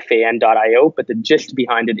 trufan.io. But the gist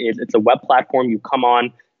behind it is it's a web platform. You come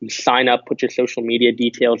on, you sign up, put your social media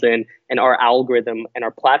details in, and our algorithm and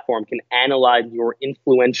our platform can analyze your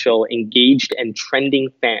influential, engaged, and trending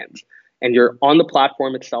fans. And you're on the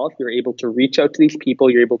platform itself. You're able to reach out to these people.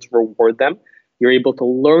 You're able to reward them. You're able to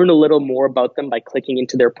learn a little more about them by clicking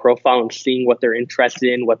into their profile and seeing what they're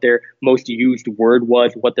interested in, what their most used word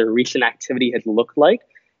was, what their recent activity has looked like.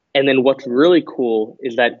 And then what's really cool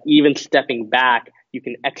is that even stepping back, you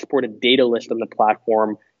can export a data list on the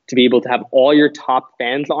platform to be able to have all your top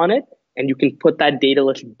fans on it. And you can put that data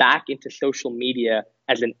list back into social media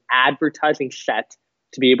as an advertising set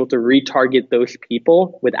to be able to retarget those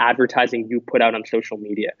people with advertising you put out on social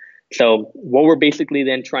media. So what we're basically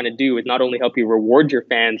then trying to do is not only help you reward your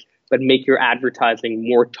fans, but make your advertising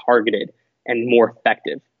more targeted and more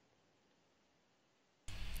effective.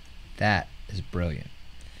 That is brilliant.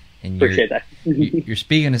 And Appreciate that. You're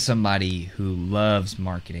speaking to somebody who loves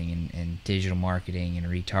marketing and digital marketing and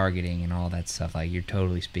retargeting and all that stuff. Like, you're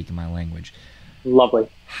totally speaking my language. Lovely.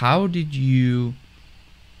 How did you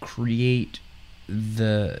create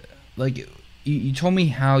you told me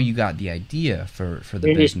how you got the idea for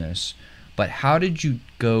the business, but how did you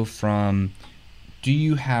go from, do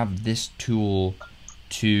you have this tool,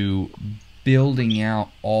 to building out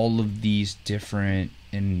all of these different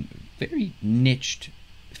and very niched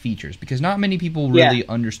features? Because not many people really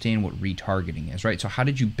understand what retargeting is, right? So how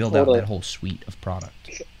did you build out that whole suite of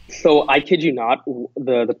product? So I kid you not,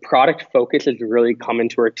 the product focus has really come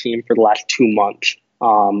into our team for the last 2 months.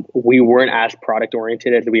 We weren't as product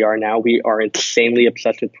oriented as we are now. We are insanely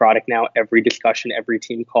obsessed with product now. Every discussion, every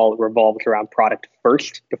team call revolves around product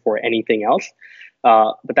first before anything else.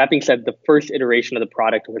 But that being said, the first iteration of the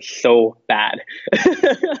product was so bad.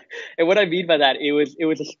 And what I mean by that, it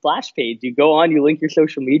was a splash page. You go on, you link your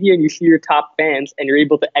social media, and you see your top fans, and you're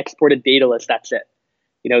able to export a data list. That's it.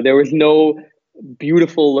 There was no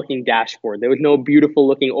beautiful looking dashboard. There was no beautiful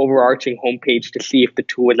looking overarching homepage to see if the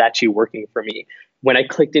tool was actually working for me. When I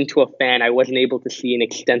clicked into a fan, I wasn't able to see an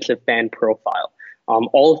extensive fan profile.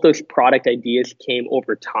 All of those product ideas came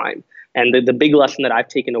over time. And the big lesson that I've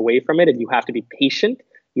taken away from it is you have to be patient.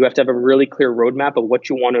 You have to have a really clear roadmap of what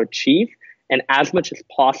you want to achieve. And as much as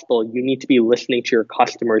possible, you need to be listening to your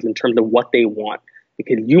customers in terms of what they want.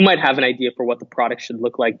 Because you might have an idea for what the product should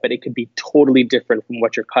look like, but it could be totally different from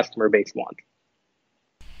what your customer base wants.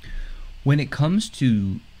 When it comes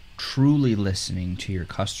to truly listening to your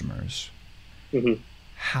customers,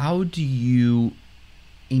 how do you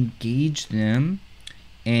engage them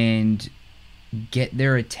and get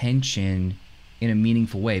their attention in a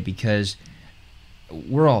meaningful way? Because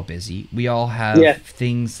we're all busy. We all have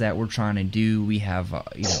things that we're trying to do. We have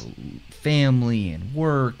family and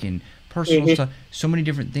work and personal stuff. So many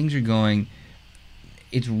different things are going.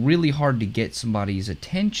 It's really hard to get somebody's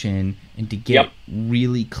attention and to get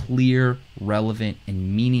really clear, relevant,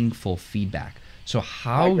 and meaningful feedback. So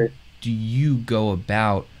how do you go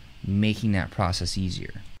about making that process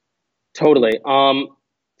easier? Totally.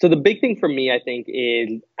 So the big thing for me, I think,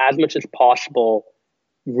 is as much as possible,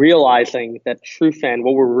 realizing that TrueFan,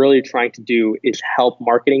 what we're really trying to do is help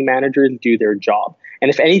marketing managers do their job. And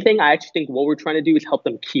if anything, I actually think what we're trying to do is help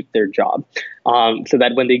them keep their job. So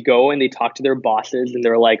that when they go and they talk to their bosses and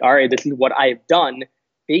they're like, all right, this is what I've done,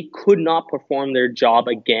 they could not perform their job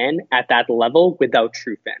again at that level without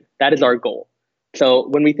TrueFan. That is our goal. So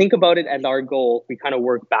when we think about it as our goal, we kind of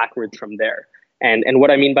work backwards from there. And what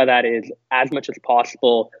I mean by that is, as much as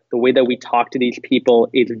possible, the way that we talk to these people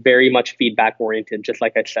is very much feedback oriented. Just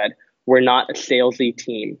like I said, we're not a salesy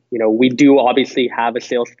team. We do obviously have a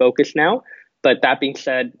sales focus now, but that being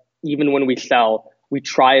said, even when we sell, we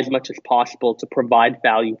try as much as possible to provide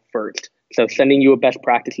value first. So sending you a best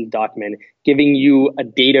practices document, giving you a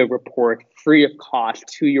data report free of cost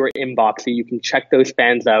to your inbox so you can check those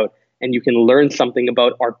fans out and you can learn something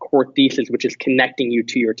about our core thesis, which is connecting you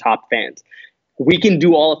to your top fans. We can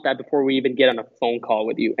do all of that before we even get on a phone call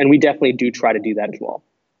with you. And we definitely do try to do that as well.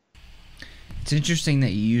 It's interesting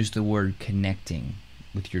that you use the word connecting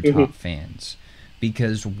with your top fans,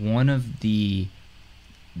 because one of the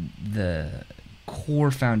core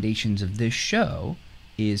foundations of this show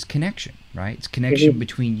is connection, right? It's connection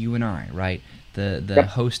between you and I, right? the Yep.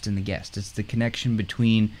 host and the guest. It's the connection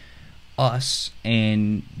between us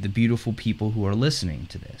and the beautiful people who are listening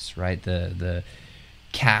to this, right? The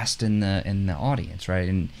cast and the audience, right?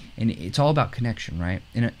 And it's all about connection, right?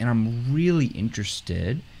 And I'm really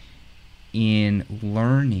interested in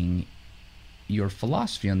learning your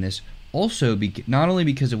philosophy on this. Also, not only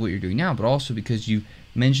because of what you're doing now, but also because you've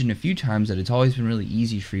mentioned a few times that it's always been really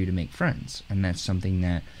easy for you to make friends, and that's something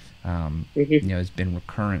that has been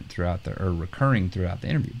recurring throughout the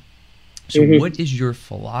interview. So, what is your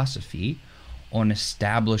philosophy on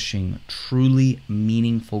establishing truly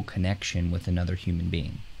meaningful connection with another human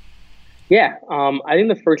being? Yeah, I think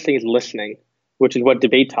the first thing is listening, which is what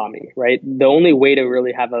debate taught me, right? The only way to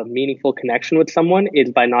really have a meaningful connection with someone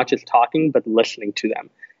is by not just talking, but listening to them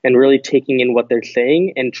and really taking in what they're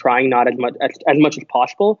saying and trying not as much as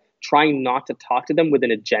possible, trying not to talk to them with an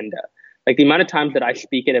agenda. Like the amount of times that I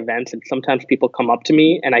speak at events and sometimes people come up to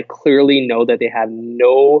me and I clearly know that they have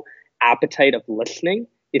no appetite of listening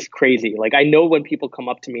is crazy. Like I know when people come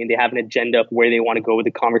up to me and they have an agenda of where they want to go with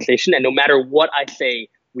the conversation, and no matter what I say,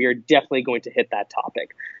 we are definitely going to hit that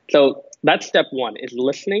topic. So that's step one, is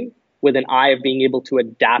listening with an eye of being able to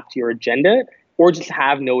adapt your agenda or just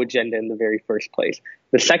have no agenda in the very first place.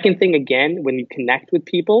 The second thing, again, when you connect with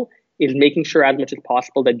people, is making sure as much as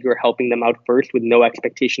possible that you're helping them out first with no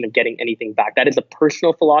expectation of getting anything back. That is a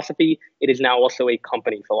personal philosophy. It is now also a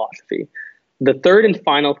company philosophy. The third and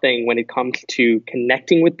final thing when it comes to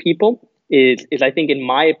connecting with people is I think, in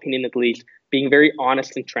my opinion at least, being very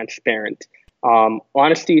honest and transparent.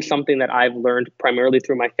 Honesty is something that I've learned primarily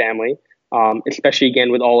through my family, especially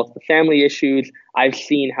again with all of the family issues. I've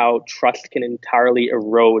seen how trust can entirely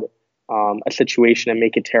erode a situation and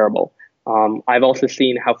make it terrible. I've also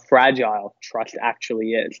seen how fragile trust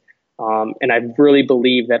actually is. And I really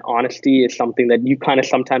believe that honesty is something that you kind of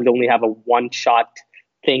sometimes only have a one-shot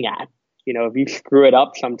thing at. You know, if you screw it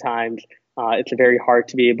up sometimes, it's very hard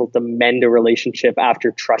to be able to mend a relationship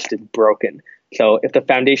after trust is broken. So if the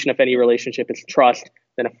foundation of any relationship is trust,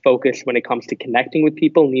 then a focus when it comes to connecting with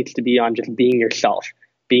people needs to be on just being yourself,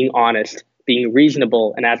 being honest, being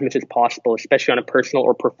reasonable, and as much as possible, especially on a personal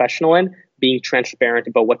or professional end, being transparent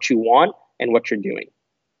about what you want and what you're doing.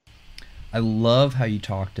 I love how you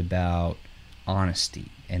talked about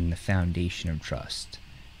honesty and the foundation of trust,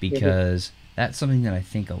 because that's something that I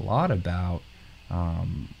think a lot about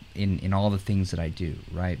in all the things that I do,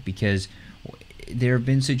 right? Because there have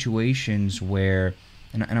been situations where,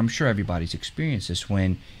 and I'm sure everybody's experienced this,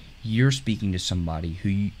 when you're speaking to somebody who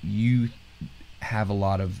you have a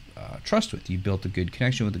lot of trust with, you built a good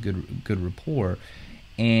connection with, a good rapport,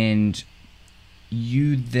 and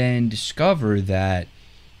you then discover that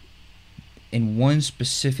in one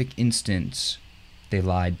specific instance they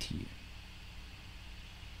lied to you.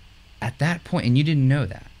 At that point, and you didn't know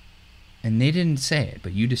that, and they didn't say it,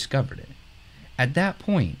 but you discovered it. At that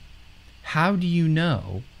point, how do you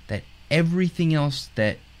know that everything else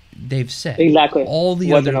that they've said, exactly, all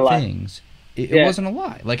the other things, it wasn't a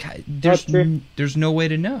lie? Like, there's no way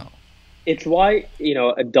to know. It's why,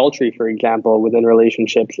 adultery, for example, within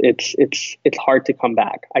relationships, it's hard to come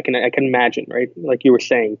back. I can imagine, right? Like you were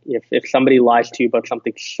saying, if somebody lies to you about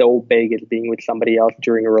something so big as being with somebody else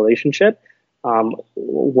during a relationship,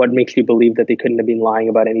 what makes you believe that they couldn't have been lying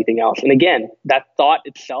about anything else? And again, that thought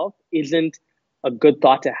itself isn't a good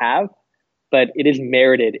thought to have, but it is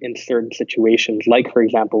merited in certain situations, like, for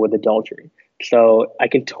example, with adultery. So I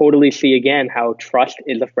can totally see, again, how trust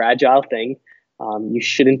is a fragile thing. You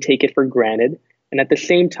shouldn't take it for granted. And at the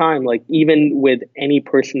same time, like, even with any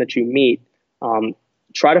person that you meet,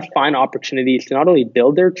 try to find opportunities to not only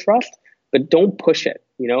build their trust, but don't push it.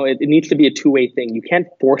 It needs to be a two-way thing. You can't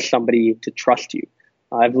force somebody to trust you.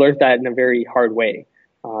 I've learned that in a very hard way.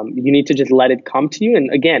 You need to just let it come to you.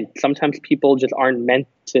 And again, sometimes people just aren't meant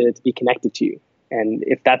to be connected to you. And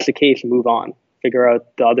if that's the case, move on. Figure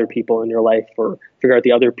out the other people in your life, or figure out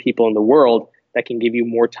the other people in the world that can give you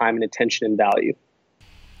more time and attention and value.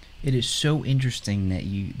 It is so interesting that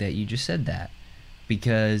you just said that,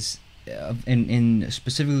 because and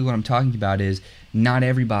specifically what I'm talking about is not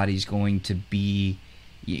everybody's going to be,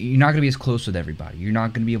 you're not going to be as close with everybody. You're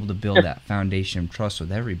not going to be able to build that foundation of trust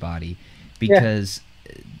with everybody, because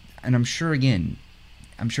and I'm sure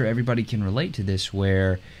everybody can relate to this,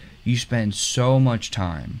 where you spend so much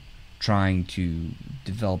time trying to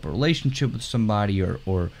develop a relationship with somebody,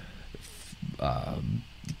 or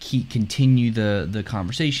continue the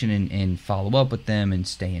conversation and follow up with them and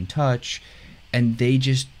stay in touch, and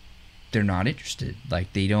they're not interested.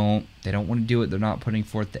 Like, they don't want to do it. They're not putting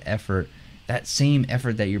forth the effort, that same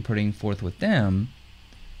effort that you're putting forth with them.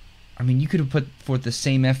 I mean, you could have put forth the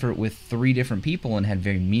same effort with 3 different people and had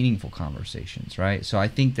very meaningful conversations, right? So I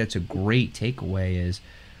think that's a great takeaway is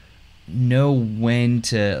know when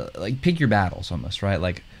to, like, pick your battles almost, right?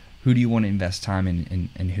 Like, who do you want to invest time in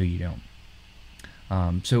and who you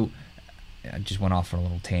don't. So I just went off on a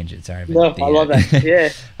little tangent. Sorry. No, I love that. Yeah,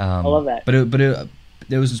 I love that. But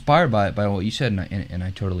it was inspired by what you said, and I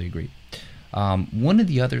totally agree. One of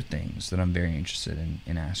the other things that I'm very interested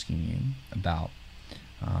in asking you about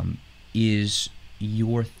is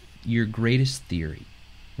your greatest theory,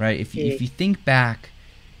 right? If you think back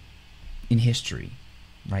in history,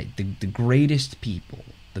 right, the greatest people,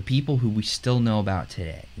 the people who we still know about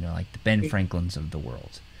today, like the Ben Franklins of the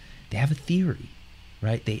world, they have a theory,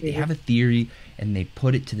 right? They have a theory and they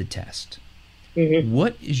put it to the test.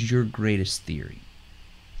 What is your greatest theory?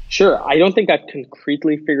 Sure. I don't think I've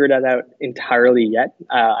concretely figured that out entirely yet.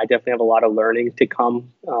 I definitely have a lot of learning to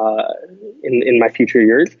come in my future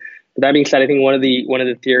years. But that being said, I think one of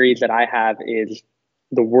the theories that I have is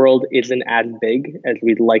the world isn't as big as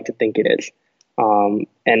we'd like to think it is.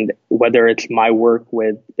 And whether it's my work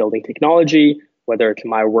with building technology, whether it's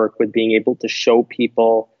my work with being able to show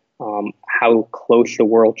people how close the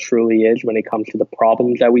world truly is when it comes to the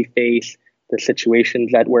problems that we face, the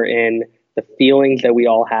situations that we're in, the feelings that we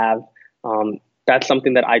all have. That's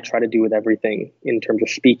something that I try to do with everything in terms of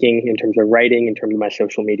speaking, in terms of writing, in terms of my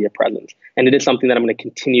social media presence. And it is something that I'm going to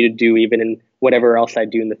continue to do even in whatever else I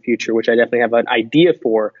do in the future, which I definitely have an idea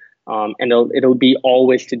for. And it'll be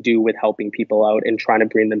always to do with helping people out and trying to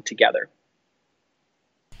bring them together.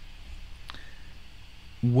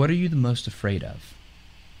 What are you the most afraid of?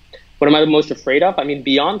 What am I the most afraid of? I mean,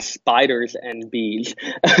 beyond spiders and bees,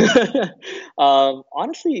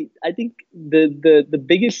 honestly, I think the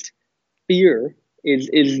biggest fear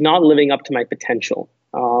is not living up to my potential.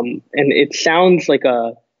 And it sounds like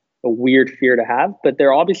a weird fear to have, but there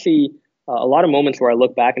are obviously a lot of moments where I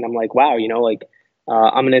look back and I'm like, wow,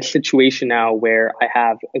 I'm in a situation now where I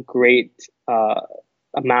have a great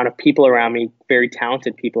amount of people around me, very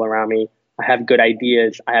talented people around me. I have good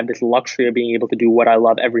ideas. I have this luxury of being able to do what I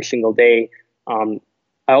love every single day. I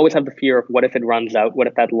always have the fear of what if it runs out? What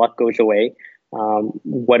if that luck goes away?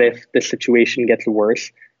 What if the situation gets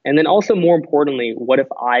worse? And then also more importantly, what if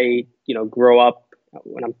I, grow up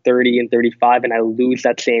when I'm 30 and 35 and I lose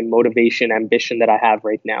that same motivation, ambition that I have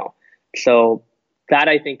right now? So that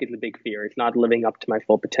I think is the big fear. It's not living up to my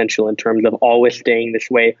full potential in terms of always staying this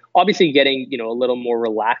way. Obviously getting, a little more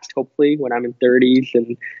relaxed, hopefully, when I'm in 30s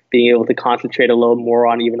and being able to concentrate a little more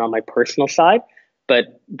on even on my personal side.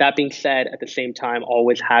 But that being said, at the same time,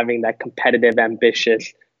 always having that competitive,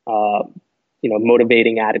 ambitious,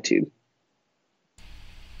 motivating attitude.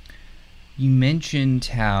 You mentioned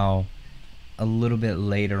how a little bit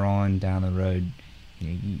later on down the road,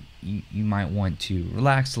 you might want to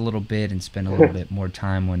relax a little bit and spend a little bit more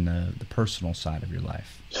time on the personal side of your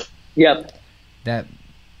life. Yep. That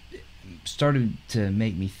started to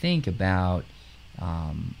make me think about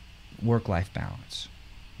work-life balance,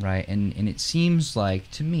 right? And it seems like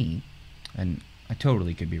to me, and I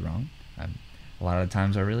totally could be wrong. A lot of the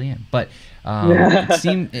times I really am, but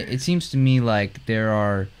it seems to me like there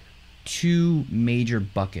are 2 major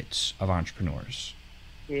buckets of entrepreneurs: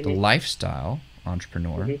 the lifestyle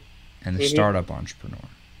entrepreneur and the startup entrepreneur.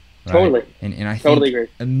 Right? Totally. And I totally think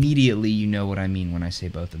agree. Immediately you know what I mean when I say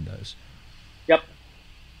both of those. Yep.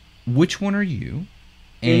 Which one are you,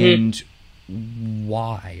 and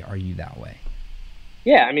why are you that way?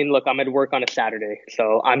 Yeah, I mean, look, I'm at work on a Saturday,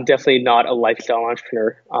 so I'm definitely not a lifestyle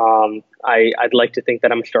entrepreneur. I'd like to think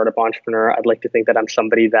that I'm a startup entrepreneur. I'd like to think that I'm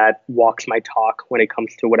somebody that walks my talk when it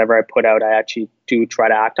comes to whatever I put out. I actually do try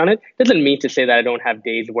to act on it. Doesn't mean to say that I don't have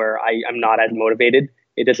days where I'm not as motivated.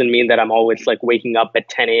 It doesn't mean that I'm always like waking up at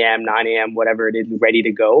 10 a.m., 9 a.m., whatever it is, ready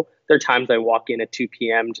to go. There are times I walk in at 2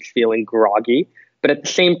 p.m. just feeling groggy. But at the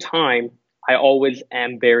same time, I always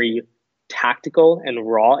am very tactical and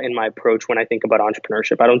raw in my approach when I think about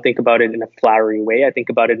entrepreneurship. I don't think about it in a flowery way. I think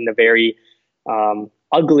about it in a very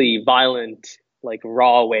ugly, violent, like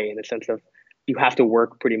raw way, in the sense of you have to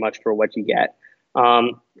work pretty much for what you get.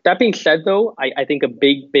 That being said, though, I think a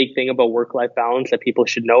big thing about work-life balance that people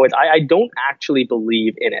should know is I don't actually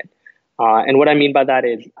believe in it. And what I mean by that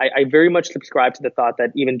is I very much subscribe to the thought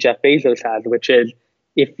that even Jeff Bezos has, which is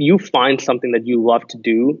if you find something that you love to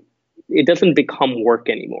do, it doesn't become work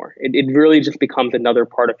anymore. It really just becomes another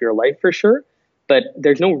part of your life for sure. But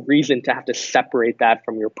there's no reason to have to separate that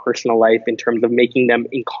from your personal life in terms of making them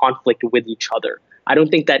in conflict with each other. I don't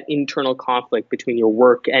think that internal conflict between your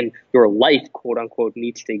work and your life, quote unquote,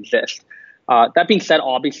 needs to exist. That being said,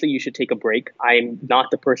 obviously you should take a break. I'm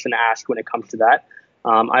not the person to ask when it comes to that.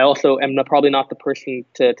 I also am probably not the person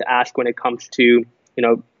to ask when it comes to,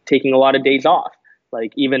 taking a lot of days off.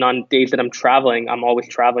 Like even on days that I'm traveling, I'm always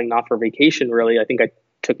traveling not for vacation really. I think I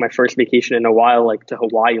took my first vacation in a while, like to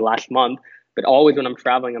Hawaii last month. But always when I'm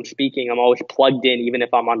traveling, I'm speaking, I'm always plugged in, even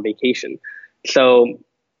if I'm on vacation. So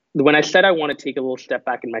when I said I want to take a little step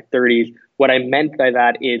back in my 30s, what I meant by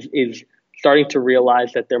that is starting to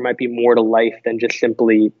realize that there might be more to life than just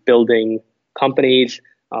simply building companies,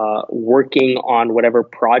 working on whatever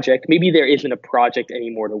project. Maybe there isn't a project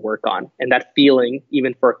anymore to work on, and that feeling,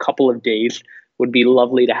 even for a couple of days, would be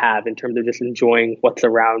lovely to have in terms of just enjoying what's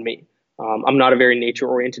around me. I'm not a very nature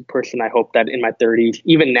oriented person. I hope that in my 30s,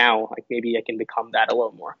 even now, like maybe I can become that a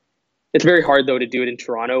little more. It's very hard though to do it in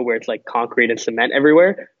Toronto where it's like concrete and cement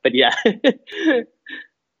everywhere. But yeah.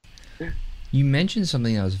 You mentioned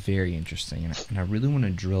something that was very interesting, and I really want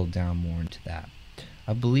to drill down more into that.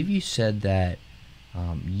 I believe you said that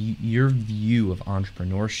your view of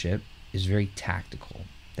entrepreneurship is very tactical,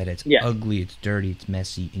 that it's ugly, it's dirty, it's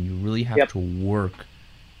messy, and you really have to work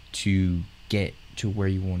to get to where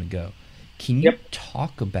you want to go. Can you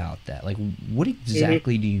talk about that? Like, what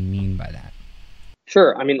exactly do you mean by that?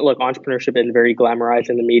 Sure. I mean, look, entrepreneurship is very glamorized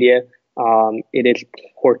in the media. It is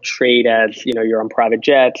portrayed as, you're on private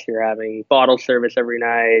jets, you're having bottle service every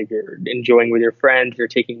night, you're enjoying with your friends, you're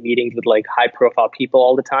taking meetings with like high profile people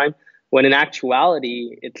all the time. When in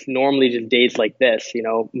actuality, it's normally just days like this,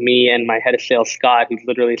 me and my head of sales, Scott, who's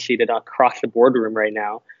literally seated across the boardroom right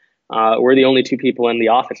now. We're the only two people in the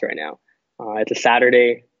office right now. It's a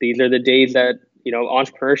Saturday. These are the days that,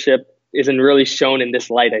 entrepreneurship isn't really shown in this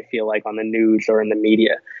light, I feel like, on the news or in the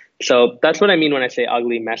media. So that's what I mean when I say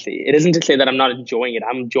ugly, messy. It isn't to say that I'm not enjoying it.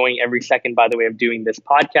 I'm enjoying every second, by the way, of doing this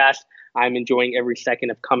podcast. I'm enjoying every second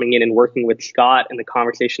of coming in and working with Scott and the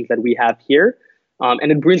conversations that we have here.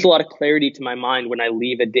 And it brings a lot of clarity to my mind when I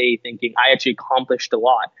leave a day thinking I actually accomplished a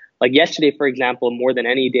lot. Like yesterday, for example, more than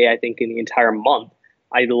any day, I think in the entire month,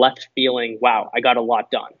 I left feeling, wow, I got a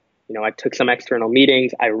lot done. I took some external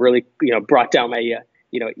meetings. I really, brought down my,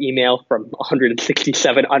 email from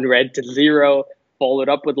 167 unread to 0, followed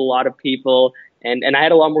up with a lot of people. And I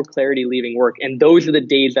had a lot more clarity leaving work. And those are the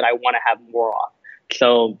days that I want to have more of.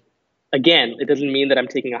 So again, it doesn't mean that I'm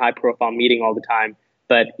taking a high profile meeting all the time,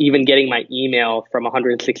 but even getting my email from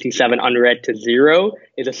 167 unread to 0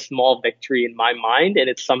 is a small victory in my mind. And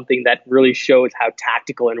it's something that really shows how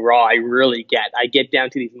tactical and raw I really get. I get down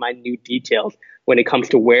to these minute details when it comes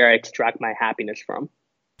to where I extract my happiness from.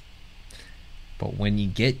 But when you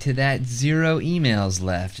get to that 0 emails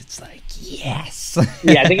left, it's like, yes.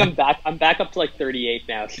 Yeah, I think I'm back up to like 38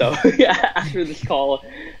 now. So yeah, after this call,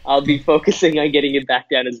 I'll be focusing on getting it back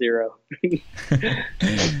down to 0.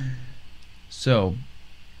 So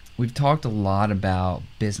we've talked a lot about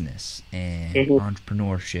business and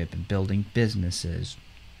entrepreneurship and building businesses.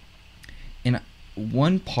 And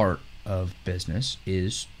one part of business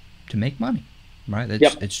is to make money, right?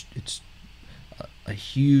 It's a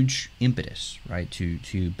huge impetus, right,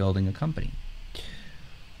 to building a company.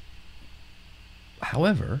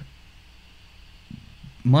 However,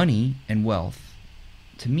 money and wealth,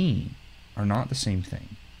 to me, are not the same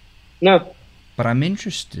thing. No. But I'm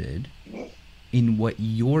interested in what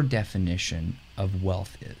your definition of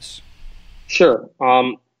wealth is. Sure.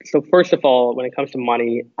 So first of all, when it comes to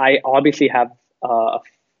money, I obviously have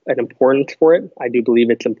an importance for it. I do believe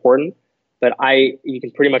it's important. But you can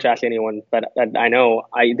pretty much ask anyone that I know,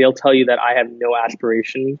 they'll tell you that I have no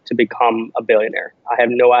aspiration to become a billionaire. I have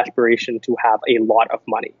no aspiration to have a lot of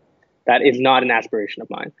money. That is not an aspiration of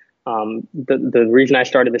mine. The reason I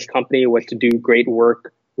started this company was to do great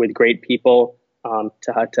work with great people,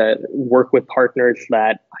 to work with partners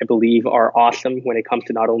that I believe are awesome when it comes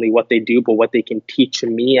to not only what they do, but what they can teach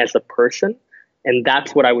me as a person. And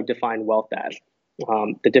that's what I would define wealth as.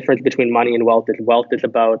 The difference between money and wealth is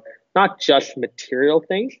about not just material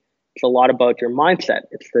things. It's a lot about your mindset.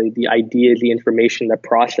 It's the ideas, the information that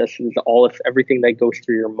processes everything that goes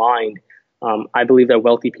through your mind. I believe that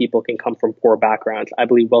wealthy people can come from poor backgrounds. I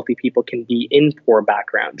believe wealthy people can be in poor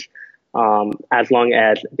backgrounds, as long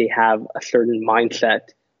as they have a certain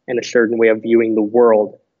mindset and a certain way of viewing the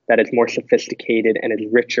world that is more sophisticated and is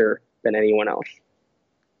richer than anyone else.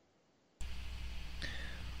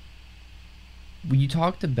 You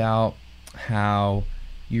talked about how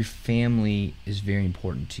your family is very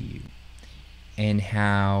important to you and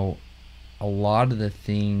how a lot of the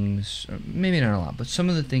things, maybe not a lot, but some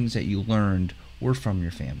of the things that you learned were from your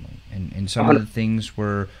family, and some of the things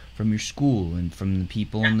were from your school and from the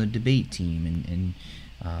people on the debate team and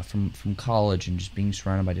from college and just being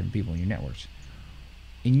surrounded by different people in your networks.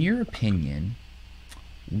 In your opinion,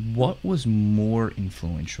 what was more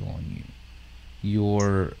influential on you?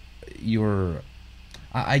 your your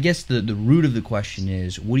I guess the root of the question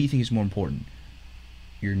is, what do you think is more important,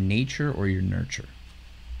 your nature or your nurture?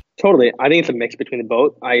 Totally. I think it's a mix between the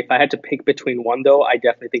both. If I had to pick between one, though, I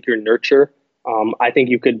definitely think your nurture. I think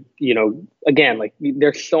you could, again, like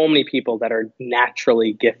there's so many people that are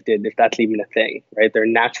naturally gifted, if that's even a thing, right? They're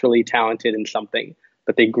naturally talented in something,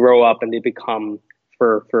 but they grow up and they become,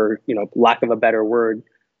 for lack of a better word,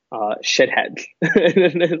 shitheads.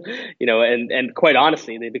 And quite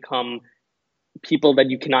honestly, they become people that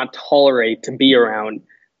you cannot tolerate to be around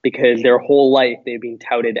because their whole life they've been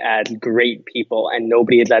touted as great people and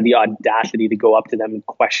nobody has had the audacity to go up to them and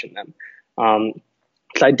question them. Um,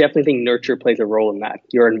 so I definitely think nurture plays a role in that.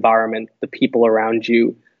 Your environment, the people around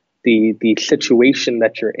you, the situation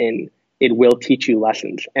that you're in, it will teach you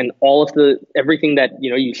lessons. And all of the everything that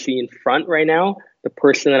you see in front right now, the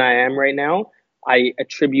person that I am right now, I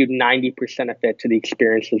attribute 90% of it to the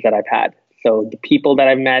experiences that I've had. So the people that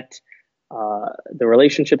I've met, the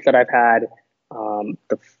relationships that I've had,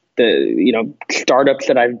 the startups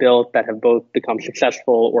that I've built that have both become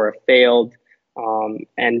successful or have failed,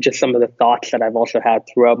 and just some of the thoughts that I've also had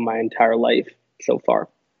throughout my entire life so far.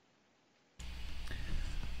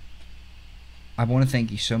 I want to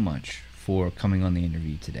thank you so much for coming on the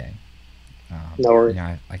interview today. No worries.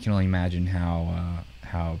 I can only imagine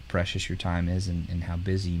how precious your time is and how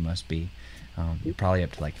busy you must be. You're probably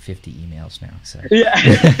up to like 50 emails now. So yeah,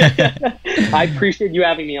 I appreciate you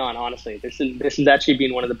having me on. Honestly, this is actually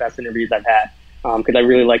been one of the best interviews I've had because I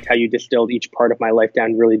really liked how you distilled each part of my life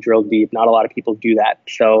down, really drilled deep. Not a lot of people do that.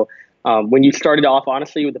 So when you started off,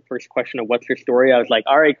 honestly, with the first question of what's your story, I was like,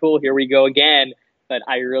 all right, cool, here we go again. But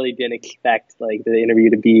I really didn't expect like the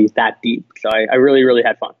interview to be that deep. So I really, really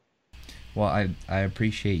had fun. Well, I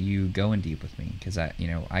appreciate you going deep with me because I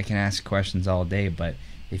can ask questions all day, but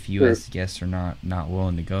if you as the guests are not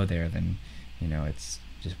willing to go there, then it's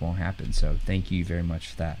just won't happen. So thank you very much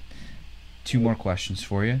for that. Two more questions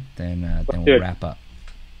for you, then we'll wrap up.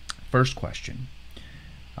 First question: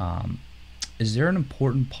 is there an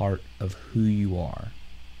important part of who you are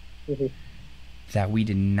that we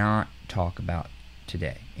did not talk about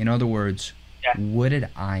today? In other words, what did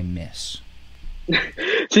I miss?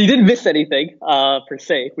 So you didn't miss anything per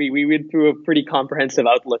se. We went through a pretty comprehensive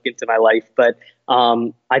outlook into my life, but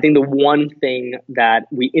I think the one thing that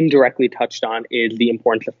we indirectly touched on is the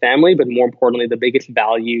importance of family, but more importantly, the biggest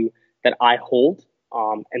value that I hold.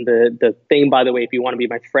 And the thing, by the way, if you want to be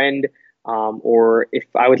my friend, or if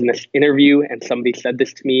I was in this interview and somebody said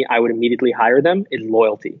this to me, I would immediately hire them, is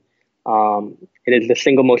loyalty. It is the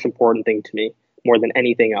single most important thing to me, more than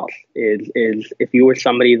anything else, is if you are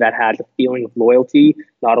somebody that has a feeling of loyalty,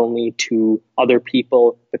 not only to other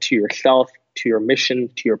people, but to yourself, to your mission,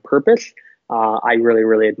 to your purpose. I really,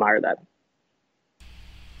 really admire that.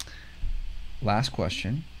 Last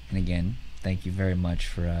question, and again, thank you very much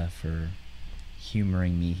for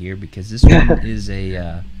humoring me here, because this one is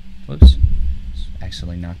a whoops,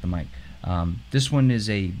 accidentally knocked the mic. This one is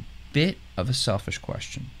a bit of a selfish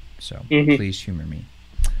question, so please humor me.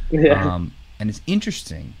 And it's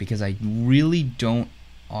interesting because I really don't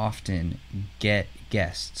often get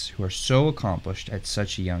guests who are so accomplished at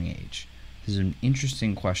such a young age. This is an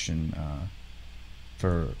interesting question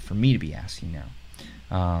for me to be asking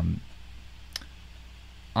now.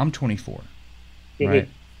 I'm 24, right?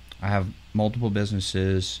 I have multiple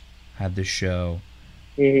businesses, I have this show.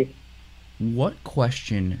 What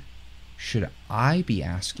question should I be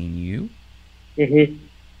asking you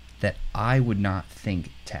that I would not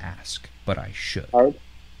think to ask, but I should?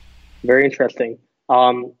 Very interesting.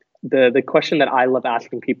 The question that I love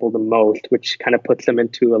asking people the most, which kind of puts them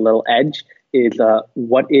into a little edge, is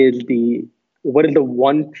what is the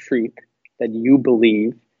one truth that you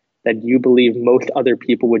believe most other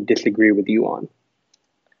people would disagree with you on?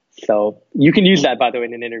 So you can use that, by the way,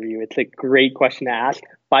 in an interview. It's a great question to ask.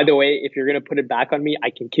 By the way, if you're going to put it back on me,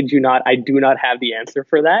 I can kid you not, I do not have the answer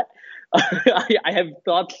for that. I have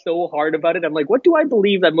thought so hard about it. I'm like, what do I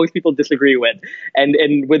believe that most people disagree with?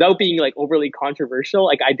 And without being like overly controversial,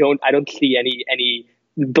 like I don't see any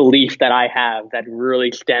belief that I have that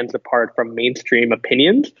really stands apart from mainstream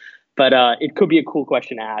opinions. But it could be a cool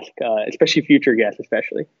question to ask, especially future guests,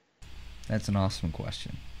 especially. That's an awesome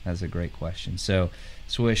question. That's a great question. So,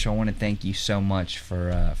 Swish, I want to thank you so much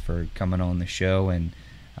for coming on the show and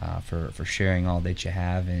for sharing all that you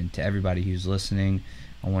have. And to everybody who's listening,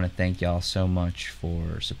 I want to thank y'all so much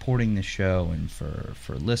for supporting the show and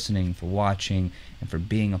for listening, for watching, and for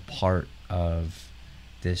being a part of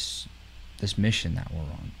this mission that we're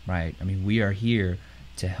on, right? I mean, we are here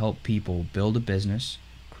to help people build a business,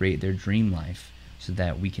 create their dream life, so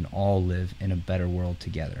that we can all live in a better world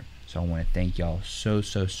together. So I want to thank y'all so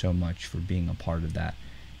much for being a part of that.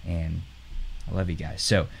 And I love you guys.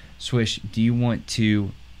 So, Swish, do you want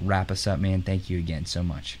to wrap us up, man? Thank you again so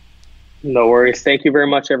much. No worries. Thank you very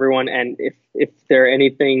much, everyone. And if there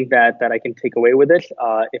anything that I can take away with this,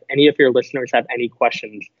 if any of your listeners have any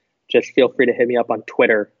questions, just feel free to hit me up on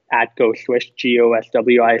Twitter at Goswish,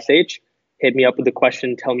 Goswish. Hit me up with a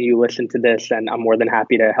question. Tell me you listen to this, and I'm more than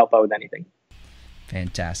happy to help out with anything.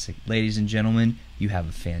 Fantastic. Ladies and gentlemen, you have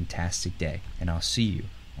a fantastic day, and I'll see you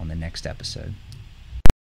on the next episode.